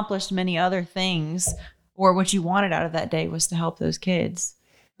accomplished many other things, or what you wanted out of that day was to help those kids,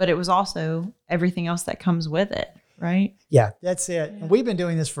 but it was also everything else that comes with it. Right? Yeah, that's it. Yeah. And we've been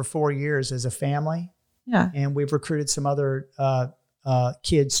doing this for 4 years as a family. Yeah. And we've recruited some other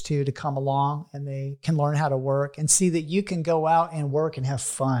kids too to come along, and they can learn how to work and see that you can go out and work and have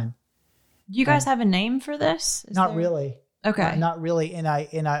fun. Do you guys have a name for this? Not really. Okay. Not really. And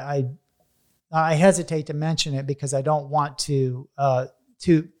I hesitate to mention it because I don't want to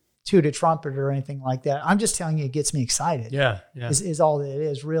toot a trumpet or anything like that. I'm just telling you, it gets me excited. Yeah. Is all that it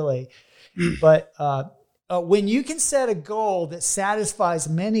is really. But when you can set a goal that satisfies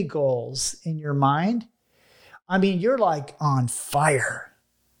many goals in your mind, I mean, you're like on fire.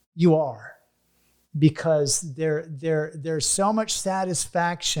 You are, because there's so much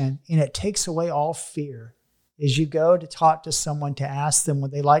satisfaction, and it takes away all fear. As you go to talk to someone, to ask them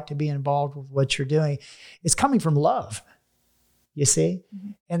would they like to be involved with what you're doing, it's coming from love. You see,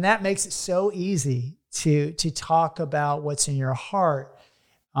 and that makes it so easy to talk about what's in your heart.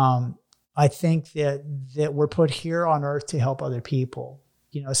 I think that we're put here on earth to help other people,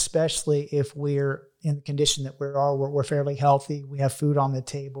 especially if we're in the condition that we're fairly healthy. We have food on the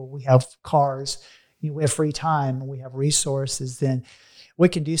table. We have cars. We have free time. And we have resources. Then we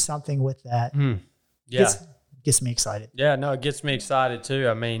can do something with that. Yeah. Gets me excited. Yeah, no, it gets me excited too.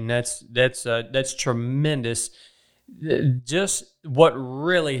 I mean, that's tremendous. Just what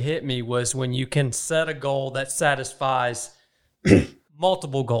really hit me was when you can set a goal that satisfies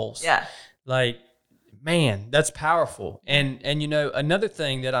multiple goals. Yeah. Like, man, that's powerful. And another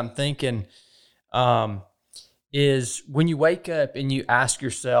thing that I'm thinking is when you wake up and you ask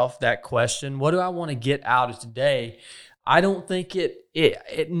yourself that question, what do I want to get out of today? I don't think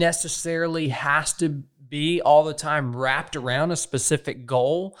it necessarily has to be all the time wrapped around a specific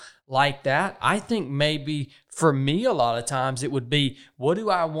goal like that. I think maybe for me, a lot of times it would be, what do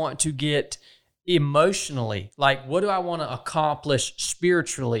I want to get emotionally? Like, what do I want to accomplish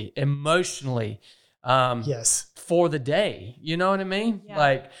spiritually, emotionally, for the day? You know what I mean?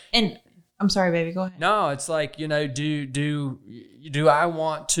 Yeah. And I'm sorry, baby, go ahead. No, it's like, do I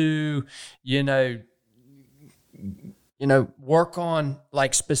want to, work on,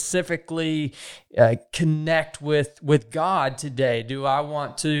 like, specifically connect with God today? Do I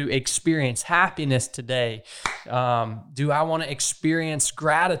want to experience happiness today? Do I want to experience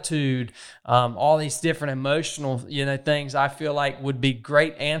gratitude? All these different emotional, things I feel like would be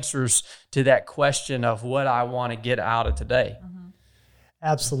great answers to that question of what I want to get out of today. Mm-hmm.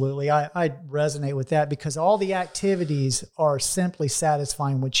 Absolutely. I resonate with that, because all the activities are simply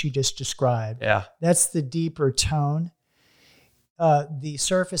satisfying what you just described. Yeah. That's the deeper tone. The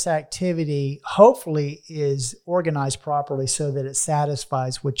surface activity hopefully is organized properly so that it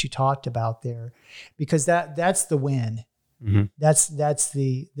satisfies what you talked about there, because that's the win. Mm-hmm. That's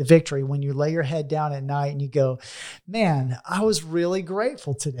the victory. When you lay your head down at night and you go, man, I was really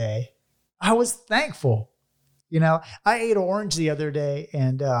grateful today. I was thankful. I ate orange the other day,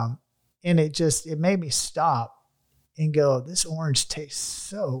 and it made me stop and go, this orange tastes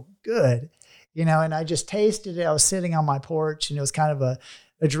so good. And I just tasted it. I was sitting on my porch, and it was kind of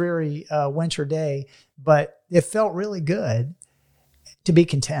a dreary winter day, but it felt really good to be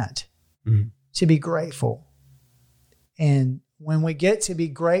content, mm-hmm. to be grateful. And when we get to be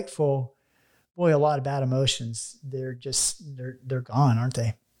grateful, boy, a lot of bad emotions, they're gone, aren't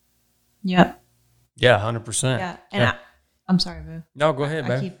they? Yep. Yeah, 100%. Yeah. And I'm sorry, Boo. No, go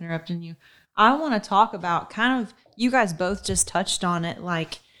ahead, I keep interrupting you. I want to talk about you guys both just touched on it,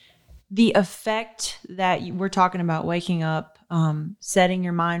 like, the effect that we're talking about, waking up, setting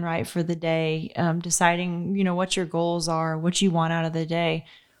your mind right for the day, deciding, what your goals are, what you want out of the day.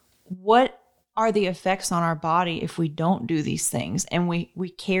 What are the effects on our body if we don't do these things? And we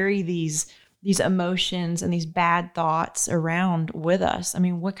carry these emotions and these bad thoughts around with us. I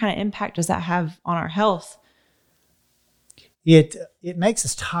mean, what kind of impact does that have on our health? It makes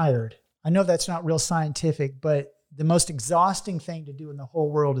us tired. I know that's not real scientific, but the most exhausting thing to do in the whole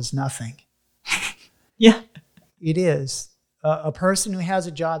world is nothing. Yeah. It is. A person who has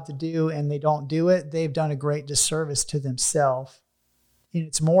a job to do and they don't do it, they've done a great disservice to themselves. And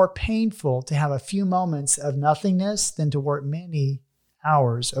it's more painful to have a few moments of nothingness than to work many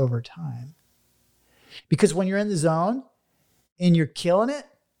hours over time. Because when you're in the zone and you're killing it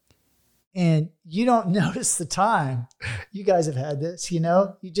and you don't notice the time, you guys have had this,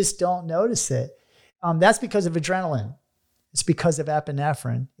 you just don't notice it. That's because of adrenaline. It's because of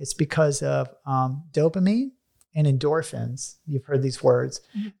epinephrine. It's because of dopamine and endorphins. You've heard these words.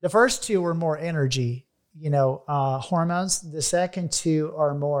 Mm-hmm. The first two are more energy, hormones. The second two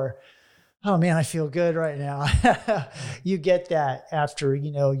are more, oh man, I feel good right now. You get that after,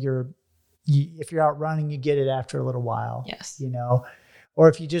 if you're out running, you get it after a little while. Yes. Or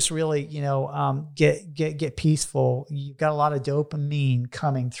if you just really, get peaceful, you've got a lot of dopamine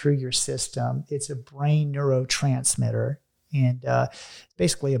coming through your system. It's a brain neurotransmitter and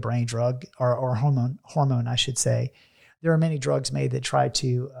basically a brain drug or hormone, I should say. There are many drugs made that try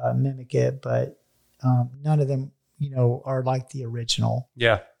to mimic it, but none of them, are like the original.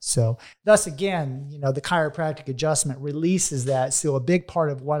 Yeah. So thus again, the chiropractic adjustment releases that. So a big part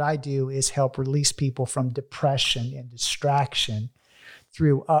of what I do is help release people from depression and distraction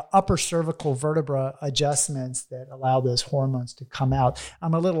through upper cervical vertebra adjustments that allow those hormones to come out.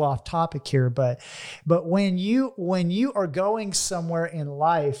 I'm a little off topic here, but when you are going somewhere in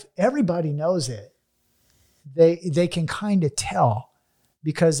life, everybody knows it. They can kind of tell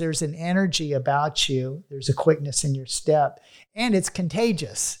because there's an energy about you. There's a quickness in your step, and it's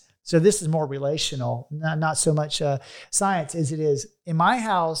contagious. So this is more relational, not so much science as it is. In my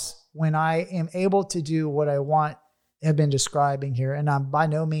house, when I am able to do what I have been describing here, and I'm by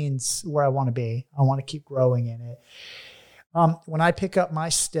no means where I want to be. I want to keep growing in it. When I pick up my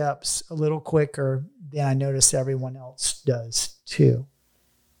steps a little quicker, then I notice everyone else does too.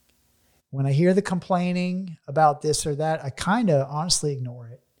 When I hear the complaining about this or that, I kind of honestly ignore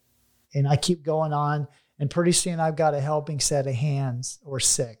it. And I keep going on, and pretty soon I've got a helping set of hands or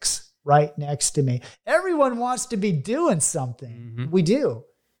 6 right next to me. Everyone wants to be doing something. Mm-hmm. We do.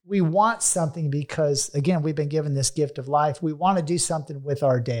 We want something because, again, we've been given this gift of life. We want to do something with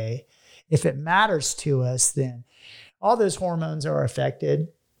our day. If it matters to us, then all those hormones are affected.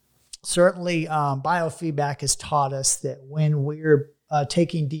 Certainly, biofeedback has taught us that when we're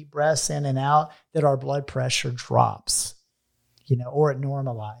taking deep breaths in and out, that our blood pressure drops, or it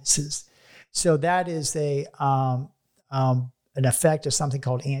normalizes. So that is an effect of something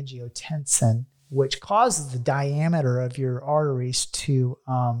called angiotensin, which causes the diameter of your arteries to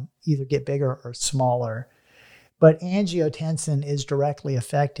either get bigger or smaller. But angiotensin is directly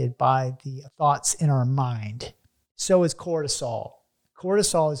affected by the thoughts in our mind. So is cortisol.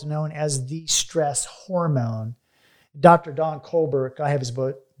 Cortisol is known as the stress hormone. Dr. Don Colbert, I have his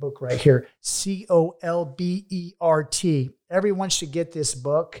book right here, Colbert. Everyone should get this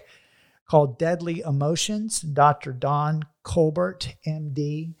book called Deadly Emotions, Dr. Don Colbert,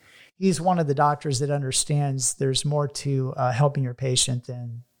 MD. He's one of the doctors that understands there's more to helping your patient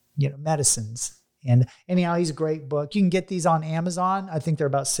than, medicines. And anyhow, he's a great book. You can get these on Amazon. I think they're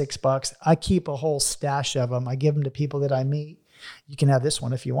about $6. I keep a whole stash of them. I give them to people that I meet. You can have this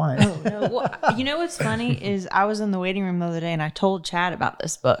one if you want it. Oh, no. Well, what's funny is I was in the waiting room the other day and I told Chad about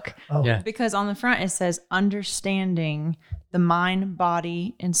this book. Oh. Yeah. Because on the front it says, understanding the mind,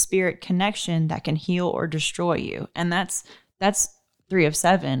 body, and spirit connection that can heal or destroy you. And that's 3 of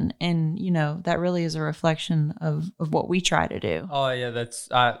 7. And, that really is a reflection of what we try to do. Oh yeah.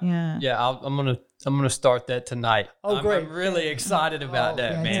 I'm going to start that tonight. Oh, great. I'm really excited about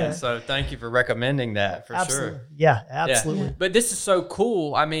that, man. So thank you for recommending that for sure. Yeah, absolutely. Yeah. But this is so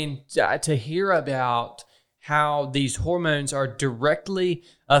cool. I mean, to hear about how these hormones are directly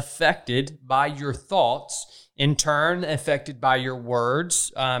affected by your thoughts, in turn affected by your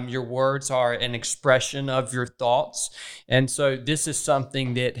words. Your words are an expression of your thoughts. And so this is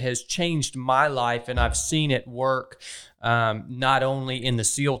something that has changed my life, and I've seen it work not only in the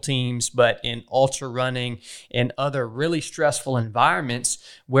SEAL teams, but in ultra running and other really stressful environments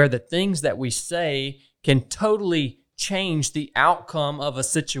where the things that we say can totally change the outcome of a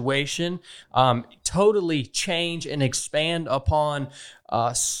situation, totally change and expand upon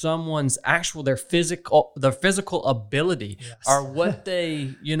someone's their physical ability, yes, or what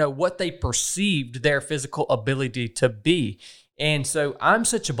they perceived their physical ability to be. And so I'm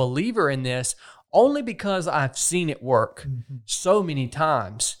such a believer in this only because I've seen it work so many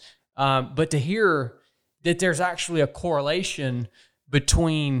times. But to hear that there's actually a correlation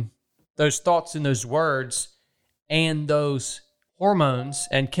between those thoughts and those words and those hormones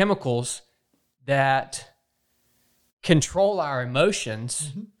and chemicals that control our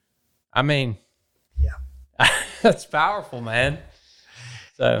emotions. I mean, yeah, that's powerful, man.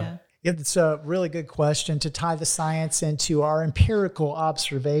 So it's a really good question to tie the science into our empirical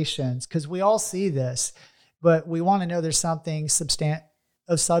observations, because we all see this, but we want to know there's something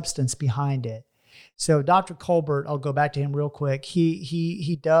of substance behind it. So Dr. Colbert, I'll go back to him real quick.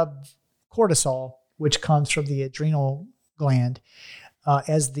 He dubbed cortisol, which comes from the adrenal gland,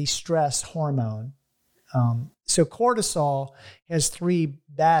 as the stress hormone. So cortisol has 3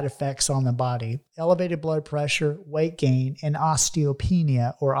 bad effects on the body: elevated blood pressure, weight gain, and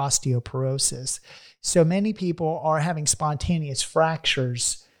osteopenia or osteoporosis. So many people are having spontaneous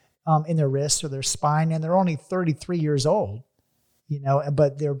fractures in their wrists or their spine, and they're only 33 years old,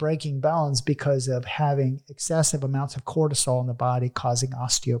 but they're breaking bones because of having excessive amounts of cortisol in the body causing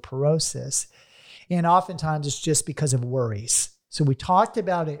osteoporosis. And oftentimes it's just because of worries. So we talked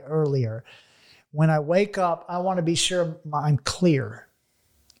about it earlier. When I wake up, I want to be sure I'm clear.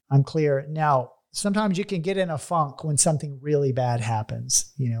 Now, sometimes you can get in a funk when something really bad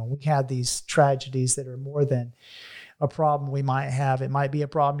happens. We had these tragedies that are more than a problem we might have. It might be a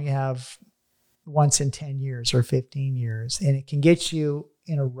problem you have once in 10 years or 15 years, and it can get you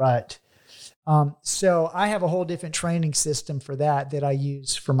in a rut. So I have a whole different training system for that I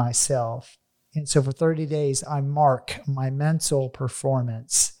use for myself. And so for 30 days, I mark my mental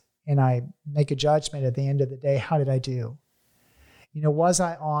performance. And I make a judgment at the end of the day. How did I do? Was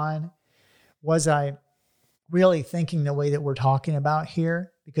I on? Was I really thinking the way that we're talking about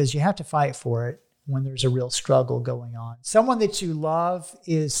here? Because you have to fight for it when there's a real struggle going on. Someone that you love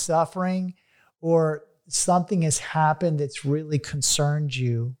is suffering, or something has happened that's really concerned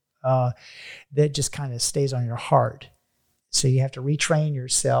you, that just kind of stays on your heart. So you have to retrain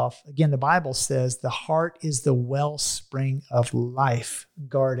yourself. Again, the Bible says the heart is the wellspring of life.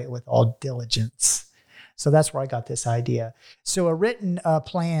 Guard it with all diligence. So that's where I got this idea. So a written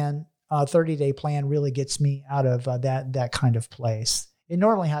plan, a 30-day plan, really gets me out of that kind of place. It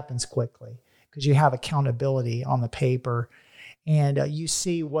normally happens quickly because you have accountability on the paper, and you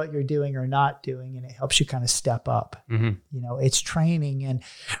see what you're doing or not doing, and it helps you kind of step up. It's training. And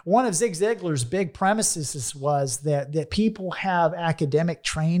one of Zig Ziglar's big premises was that people have academic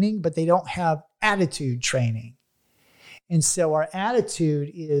training, but they don't have attitude training. And so our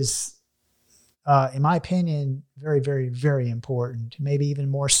attitude is, in my opinion, very, very, very important. Maybe even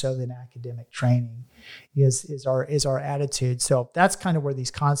more so than academic training is our attitude. So that's kind of where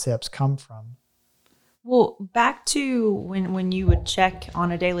these concepts come from. Well, back to when you would check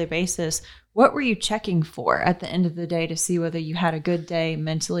on a daily basis, what were you checking for at the end of the day to see whether you had a good day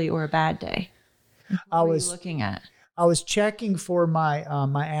mentally or a bad day? What were you looking at? I was checking for my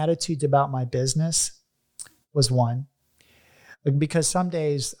attitudes about my business was one. Because some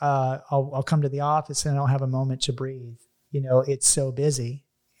days I'll come to the office and I don't have a moment to breathe. It's so busy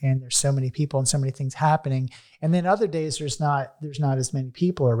and there's so many people and so many things happening. And then other days there's not as many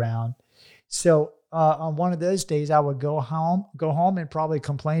people around. So on one of those days, I would go home and probably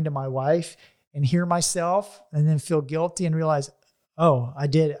complain to my wife and hear myself, and then feel guilty and realize, oh, I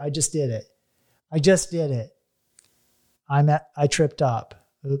did it. I just did it. I tripped up.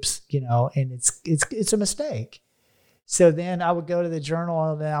 Oops, and it's a mistake. So then I would go to the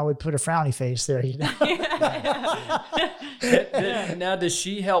journal and then I would put a frowny face there. Now, does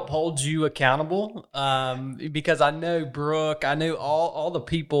she help hold you accountable? Because I know Brooke, I know all the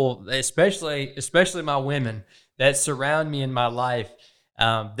people, especially my women that surround me in my life.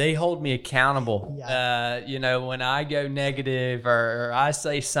 They hold me accountable. Yeah. When I go negative or I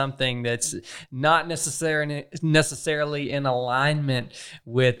say something that's not necessarily in alignment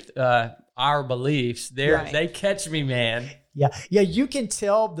with our beliefs, they catch me, man. Yeah. You can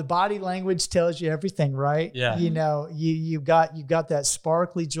tell the body language tells you everything, right? Yeah. You've got that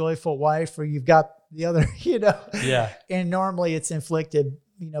sparkly, joyful wife, or you've got the other, Yeah. And normally it's inflicted,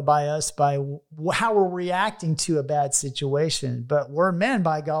 by us, by how we're reacting to a bad situation. But we're men,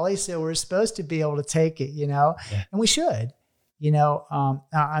 by golly, so we're supposed to be able to take it, and we should.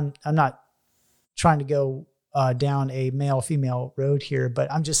 I'm not trying to go down a male-female road here,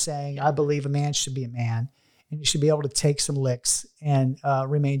 but I'm just saying I believe a man should be a man and you should be able to take some licks and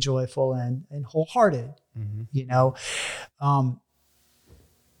remain joyful and wholehearted,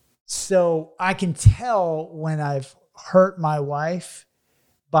 So I can tell when I've hurt my wife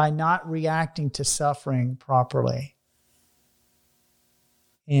by not reacting to suffering properly.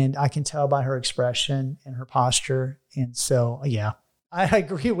 And I can tell by her expression and her posture. And so, yeah, I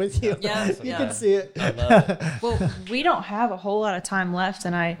agree with you. Yeah, you can see it. I love it. Well, we don't have a whole lot of time left.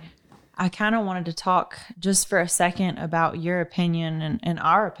 And I kind of wanted to talk just for a second about your opinion and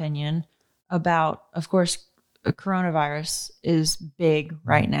our opinion about, of course, coronavirus is big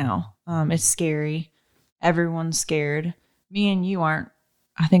right now. It's scary. Everyone's scared. Me and you aren't.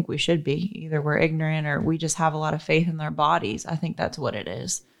 I think we should be. Either we're ignorant or we just have a lot of faith in their bodies. I think that's what it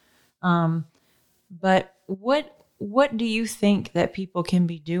is. But what do you think that people can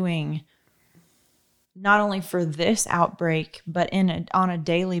be doing, not only for this outbreak, but on a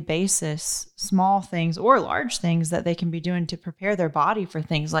daily basis, small things or large things that they can be doing to prepare their body for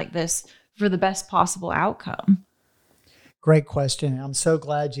things like this for the best possible outcome? Great question. I'm so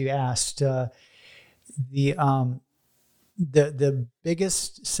glad you asked. The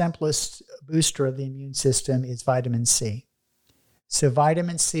biggest, simplest booster of the immune system is vitamin C. So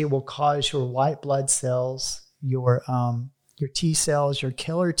vitamin C will cause your white blood cells, your T cells, your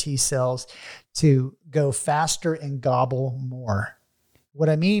killer T cells to go faster and gobble more. What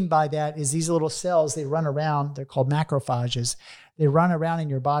I mean by that is these little cells, they run around, they're called macrophages. They run around in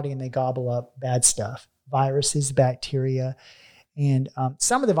your body and they gobble up bad stuff, viruses, bacteria. And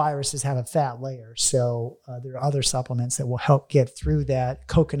some of the viruses have a fat layer. So there are other supplements that will help get through that.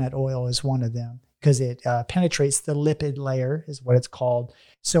 Coconut oil is one of them because it penetrates the lipid layer is what it's called.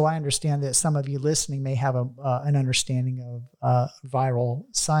 So I understand that some of you listening may have an understanding of viral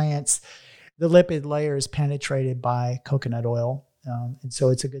science. The lipid layer is penetrated by coconut oil. And so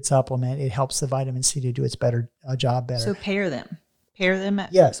it's a good supplement. It helps the vitamin C to do its job better. So pair them. Pair them?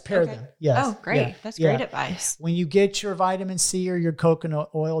 Pair them. Yes. Oh, great. Yeah. That's great advice. When you get your vitamin C or your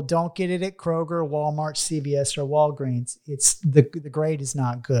coconut oil, don't get it at Kroger, Walmart, CVS, or Walgreens. It's the grade is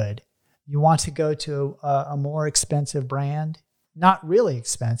not good. You want to go to a more expensive brand. Not really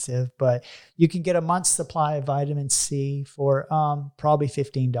expensive, but you can get a month's supply of vitamin C for probably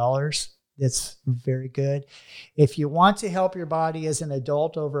 $15. That's very good. If you want to help your body as an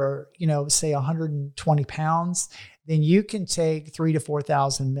adult over, say 120 pounds, then you can take 3,000 to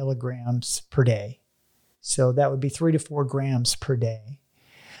 4,000 milligrams per day. So that would be 3 to 4 grams per day.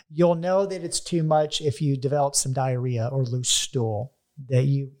 You'll know that it's too much if you develop some diarrhea or loose stool, that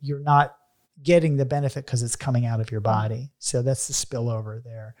you're not getting the benefit because it's coming out of your body. So that's the spillover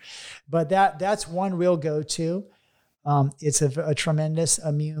there. But that's one real go-to. It's a tremendous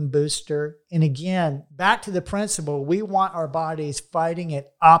immune booster. And again, back to the principle, we want our bodies fighting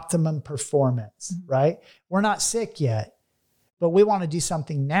at optimum performance, right? We're not sick yet, but we want to do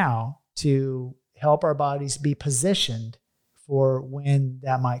something now to help our bodies be positioned for when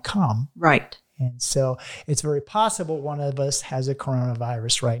that might come. Right. And so it's very possible one of us has a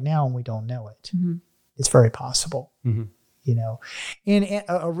coronavirus right now and we don't know it. Mm-hmm. It's very possible. Mm-hmm. In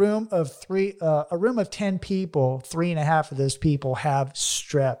a room of 10 people, 3.5 of those people have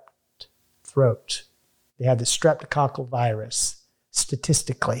strep throat. They have the streptococcal virus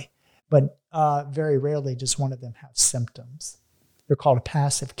statistically, but very rarely does one of them have symptoms. They're called a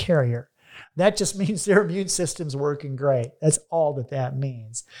passive carrier. That just means their immune system's working great. That's all that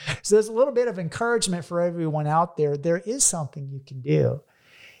means. So there's a little bit of encouragement for everyone out there. There is something you can do.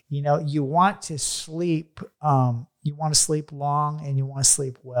 You want to sleep. You want to sleep long and you want to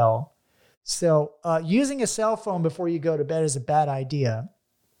sleep well. So using a cell phone before you go to bed is a bad idea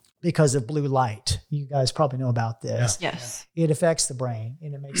because of blue light. You guys probably know about this. Yeah. Yes. It affects the brain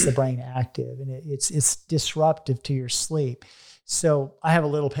and it makes the brain active and it's disruptive to your sleep. So I have a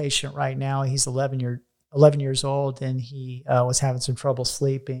little patient right now. He's 11 years old and he was having some trouble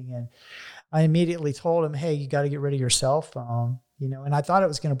sleeping. And I immediately told him, hey, you got to get rid of your cell phone. And I thought it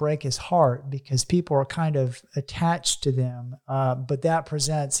was going to break his heart because people are kind of attached to them. But that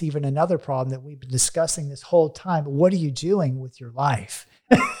presents even another problem that we've been discussing this whole time. What are you doing with your life?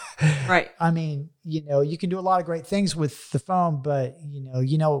 Right. I mean, you can do a lot of great things with the phone, but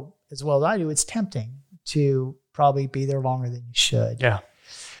as well as I do, it's tempting to probably be there longer than you should. Yeah.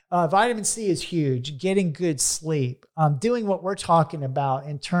 Vitamin C is huge. Getting good sleep. Doing what we're talking about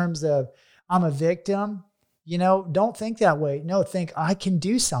in terms of I'm a victim. Don't think that way. No, think I can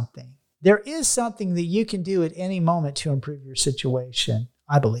do something. There is something that you can do at any moment to improve your situation,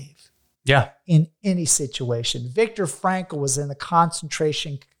 I believe. Yeah. In any situation. Viktor Frankl was in the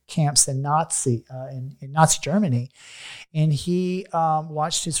concentration camps in Nazi Germany, and he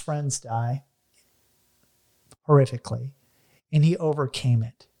watched his friends die. horrifically, and he overcame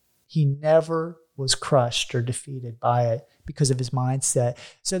it. He never was crushed or defeated by it because of his mindset.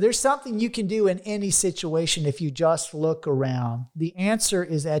 So there's something you can do in any situation if you just look around. The answer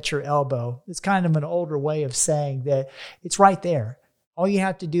is at your elbow. It's kind of an older way of saying that it's right there. All you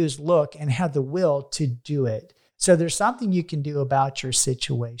have to do is look and have the will to do it. So there's something you can do about your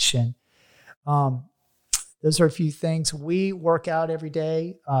situation. Those are a few things. We work out every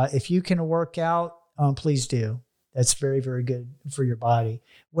day. If you can work out, please do. That's very, very good for your body.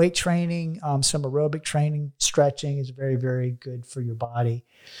 Weight training, some aerobic training, stretching is very, very good for your body.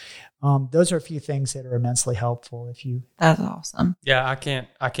 Those are a few things that are immensely helpful. That's awesome. Yeah, I can't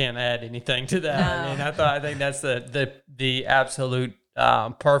add anything to that. No. I mean, I think that's the absolute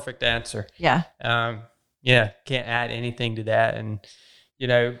perfect answer. Yeah. Can't add anything to that. And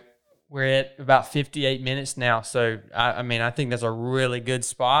we're at about 58 minutes now, so I think that's a really good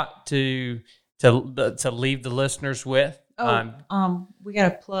spot to leave the listeners with. We got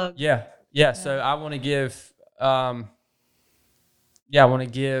to plug. Yeah. So I want to give,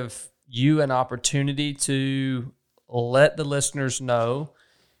 you an opportunity to let the listeners know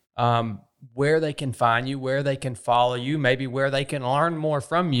where they can find you, where they can follow you, maybe where they can learn more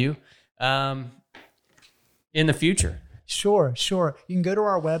from you in the future. Sure. You can go to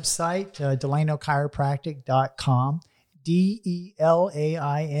our website, DelainoChiropractic.com. DELAINO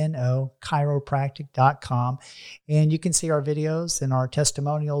chiropractic.com. And you can see our videos and our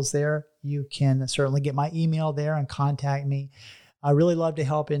testimonials there. You can certainly get my email there and contact me. I really love to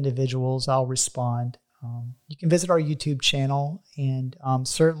help individuals. I'll respond. You can visit our YouTube channel, and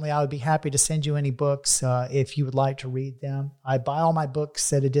certainly I would be happy to send you any books if you would like to read them. I buy all my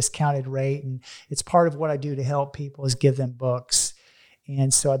books at a discounted rate, and it's part of what I do to help people is give them books.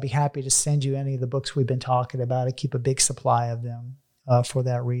 And so I'd be happy to send you any of the books we've been talking about. I keep a big supply of them for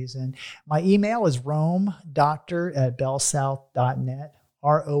that reason. My email is romedoctor@bellsouth.net,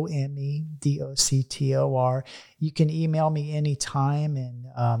 ROMEDOCTOR. You can email me anytime, and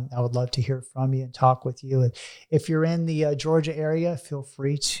I would love to hear from you and talk with you. And if you're in the Georgia area, feel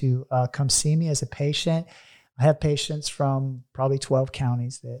free to come see me as a patient. I have patients from probably 12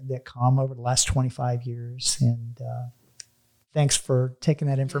 counties that come over the last 25 years, and thanks for taking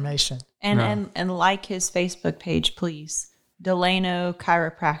that information. And like his Facebook page, please. Delaino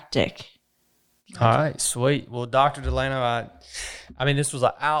Chiropractic. All right, sweet. Well, Dr. Delaino, I mean, this was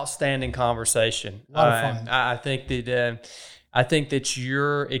an outstanding conversation. A lot of fun. I think that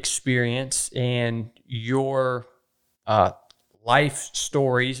your experience and your life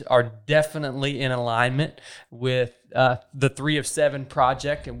stories are definitely in alignment with the 3 of 7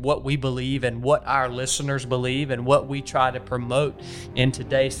 project and what we believe and what our listeners believe and what we try to promote in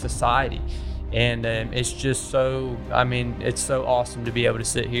today's society. And it's just so awesome to be able to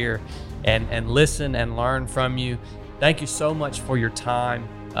sit here and listen and learn from you. Thank you so much for your time.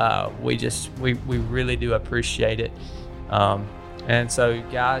 We really do appreciate it. And so,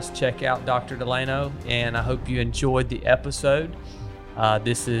 guys, check out Dr. Delaino, and I hope you enjoyed the episode.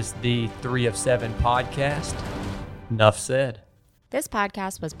 This is the 3 of 7 podcast. Enough said. This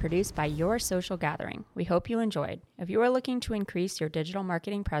podcast was produced by Your Social Gathering. We hope you enjoyed. If you are looking to increase your digital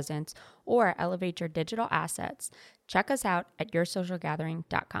marketing presence or elevate your digital assets, check us out at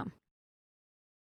yoursocialgathering.com.